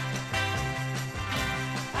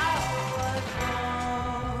 I was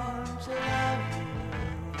born to love you,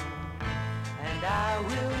 and I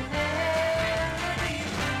will never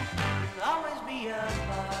leave you. You'll always be a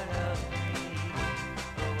part of me.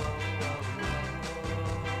 Oh, oh, oh, oh.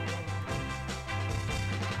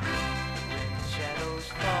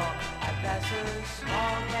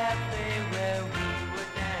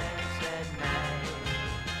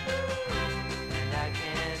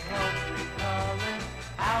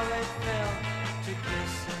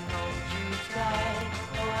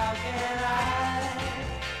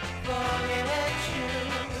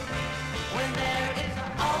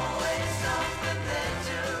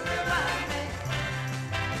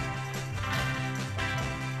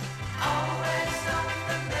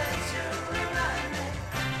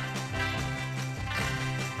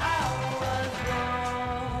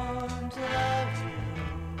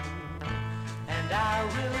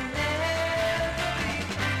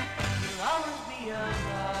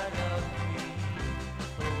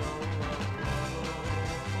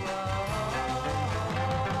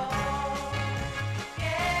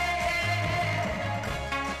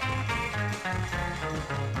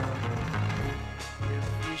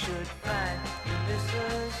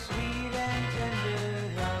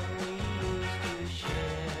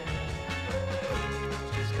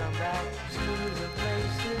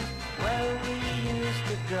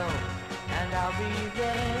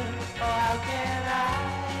 together, or how can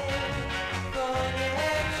I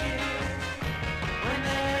forget you? When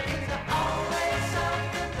there is always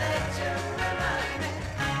something that you remind me.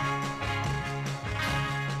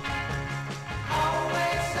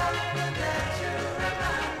 Always something that you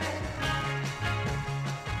remind me.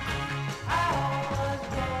 I was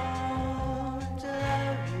born to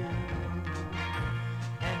love you,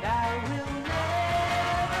 and I will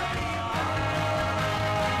never be gone.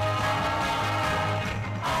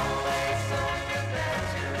 Always something that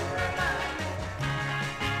you remind me.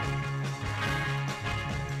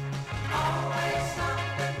 Always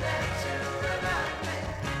something that you remind me.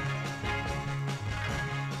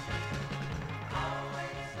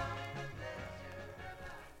 Always something that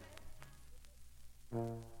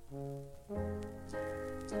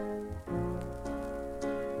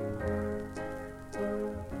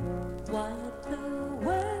What the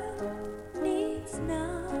world needs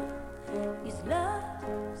now is love,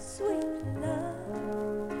 sweet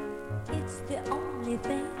love. It's the only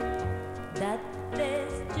thing that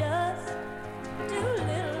there's just too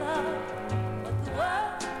little of. What the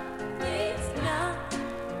world needs now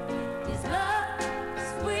is love,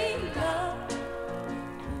 sweet love.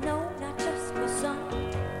 No, not just for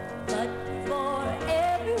some, but for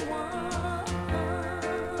everyone.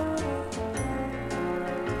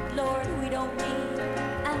 Lord, we don't need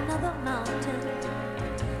another mountain.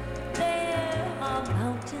 There are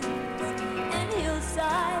mountains and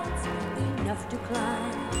hillsides enough to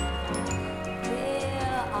climb.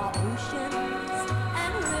 There are oceans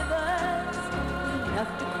and rivers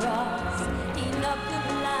enough to cross, enough to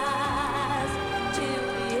last till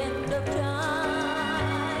the end of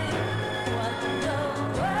time. What the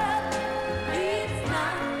world needs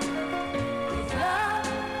now is love,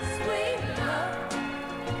 sweet love.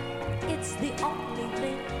 It's the only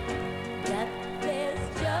thing that there's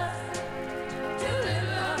just too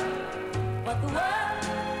little of. What the world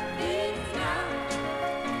needs now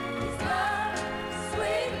is love,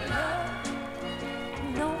 sweet love.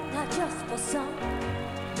 No, not just for some,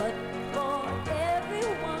 but for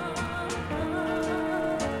everyone.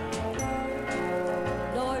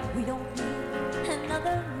 Lord, we don't need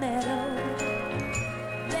another meadow.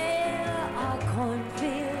 There are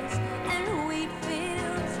cornfields and wheat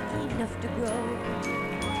fields enough to grow.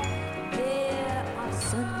 There are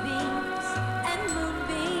sunbeams and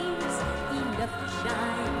moonbeams enough to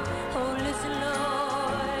shine. Oh, listen,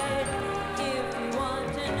 Lord, if you want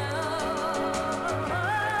to know.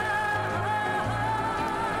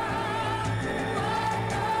 What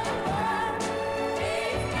the world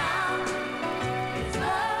needs now is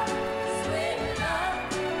love, sweet love.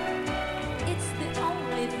 It's the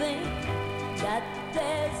only thing that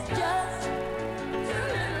there's just too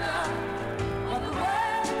little of. What the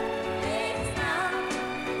world needs now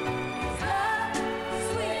is love,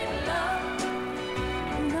 sweet love.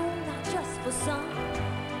 No, not just for some,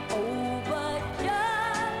 oh, but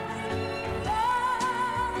just for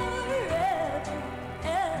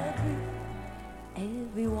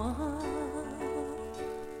everyone.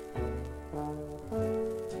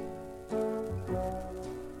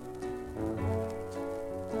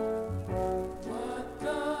 What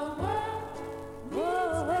the world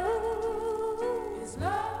needs is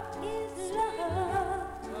love, is love.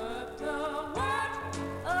 What the world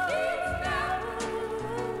needs now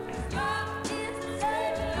is love, is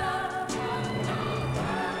sweet love. What the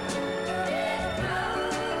world needs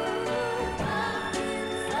now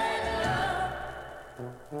is sweet love.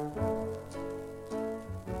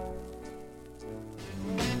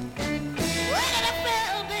 Where did I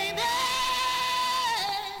feel, baby?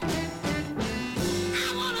 I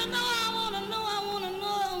wanna know, I wanna know, I wanna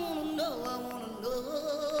know, I wanna know, I wanna know.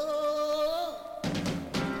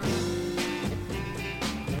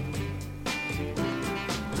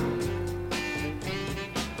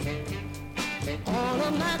 All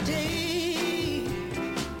of my days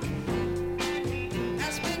I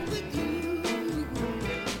spent with you.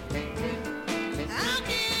 How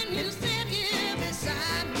can you sit here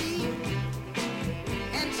beside me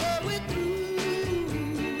and say we're through?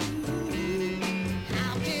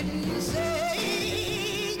 How can you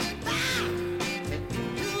say goodbye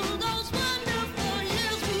to those wonderful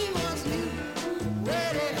years we once knew?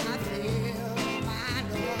 Where did I fail,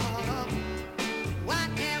 my love? What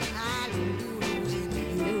am I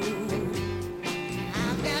losing you?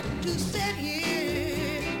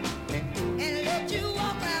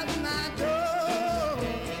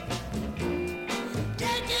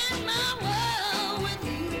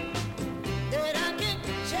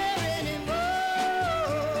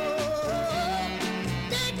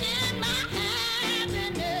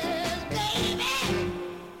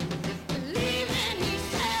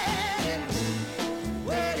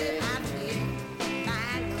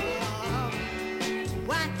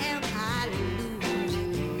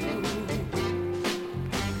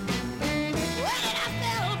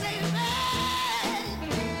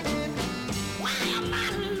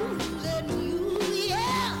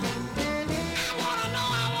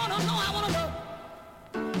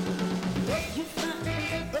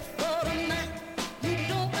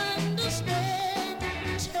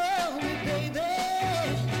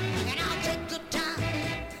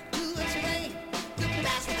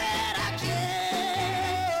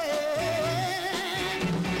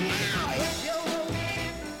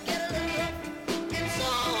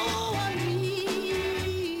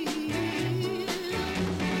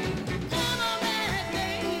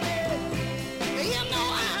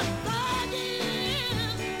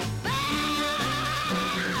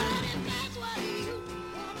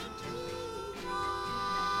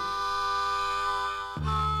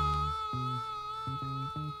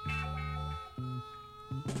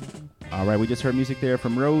 All right, we just heard music there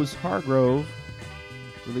from Rose Hargrove,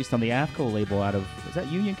 released on the AFCO label out of, is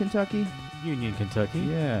that Union, Kentucky? Union, Kentucky.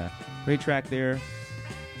 Yeah. Great track there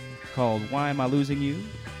called Why Am I Losing You?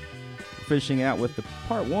 Finishing out with the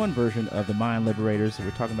part 1 version of the Mind Liberators that we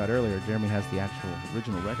were talking about earlier. Jeremy has the actual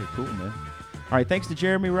original record. Cool, man. All right, thanks to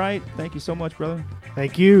Jeremy Wright. Thank you so much, brother.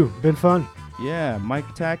 Thank you. Been fun. Yeah, Mike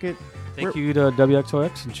Tackett. Thank you to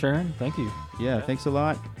WXOX and Sharon. Thank you. Yeah, thanks a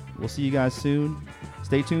lot. We'll see you guys soon.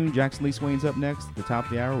 Stay tuned. Jackson Lee Swain's up next at the top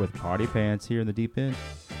of the hour with Party Pants here in the Deep End.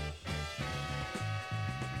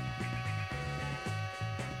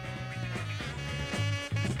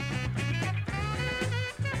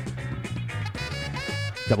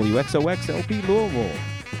 WXOX LP Louisville.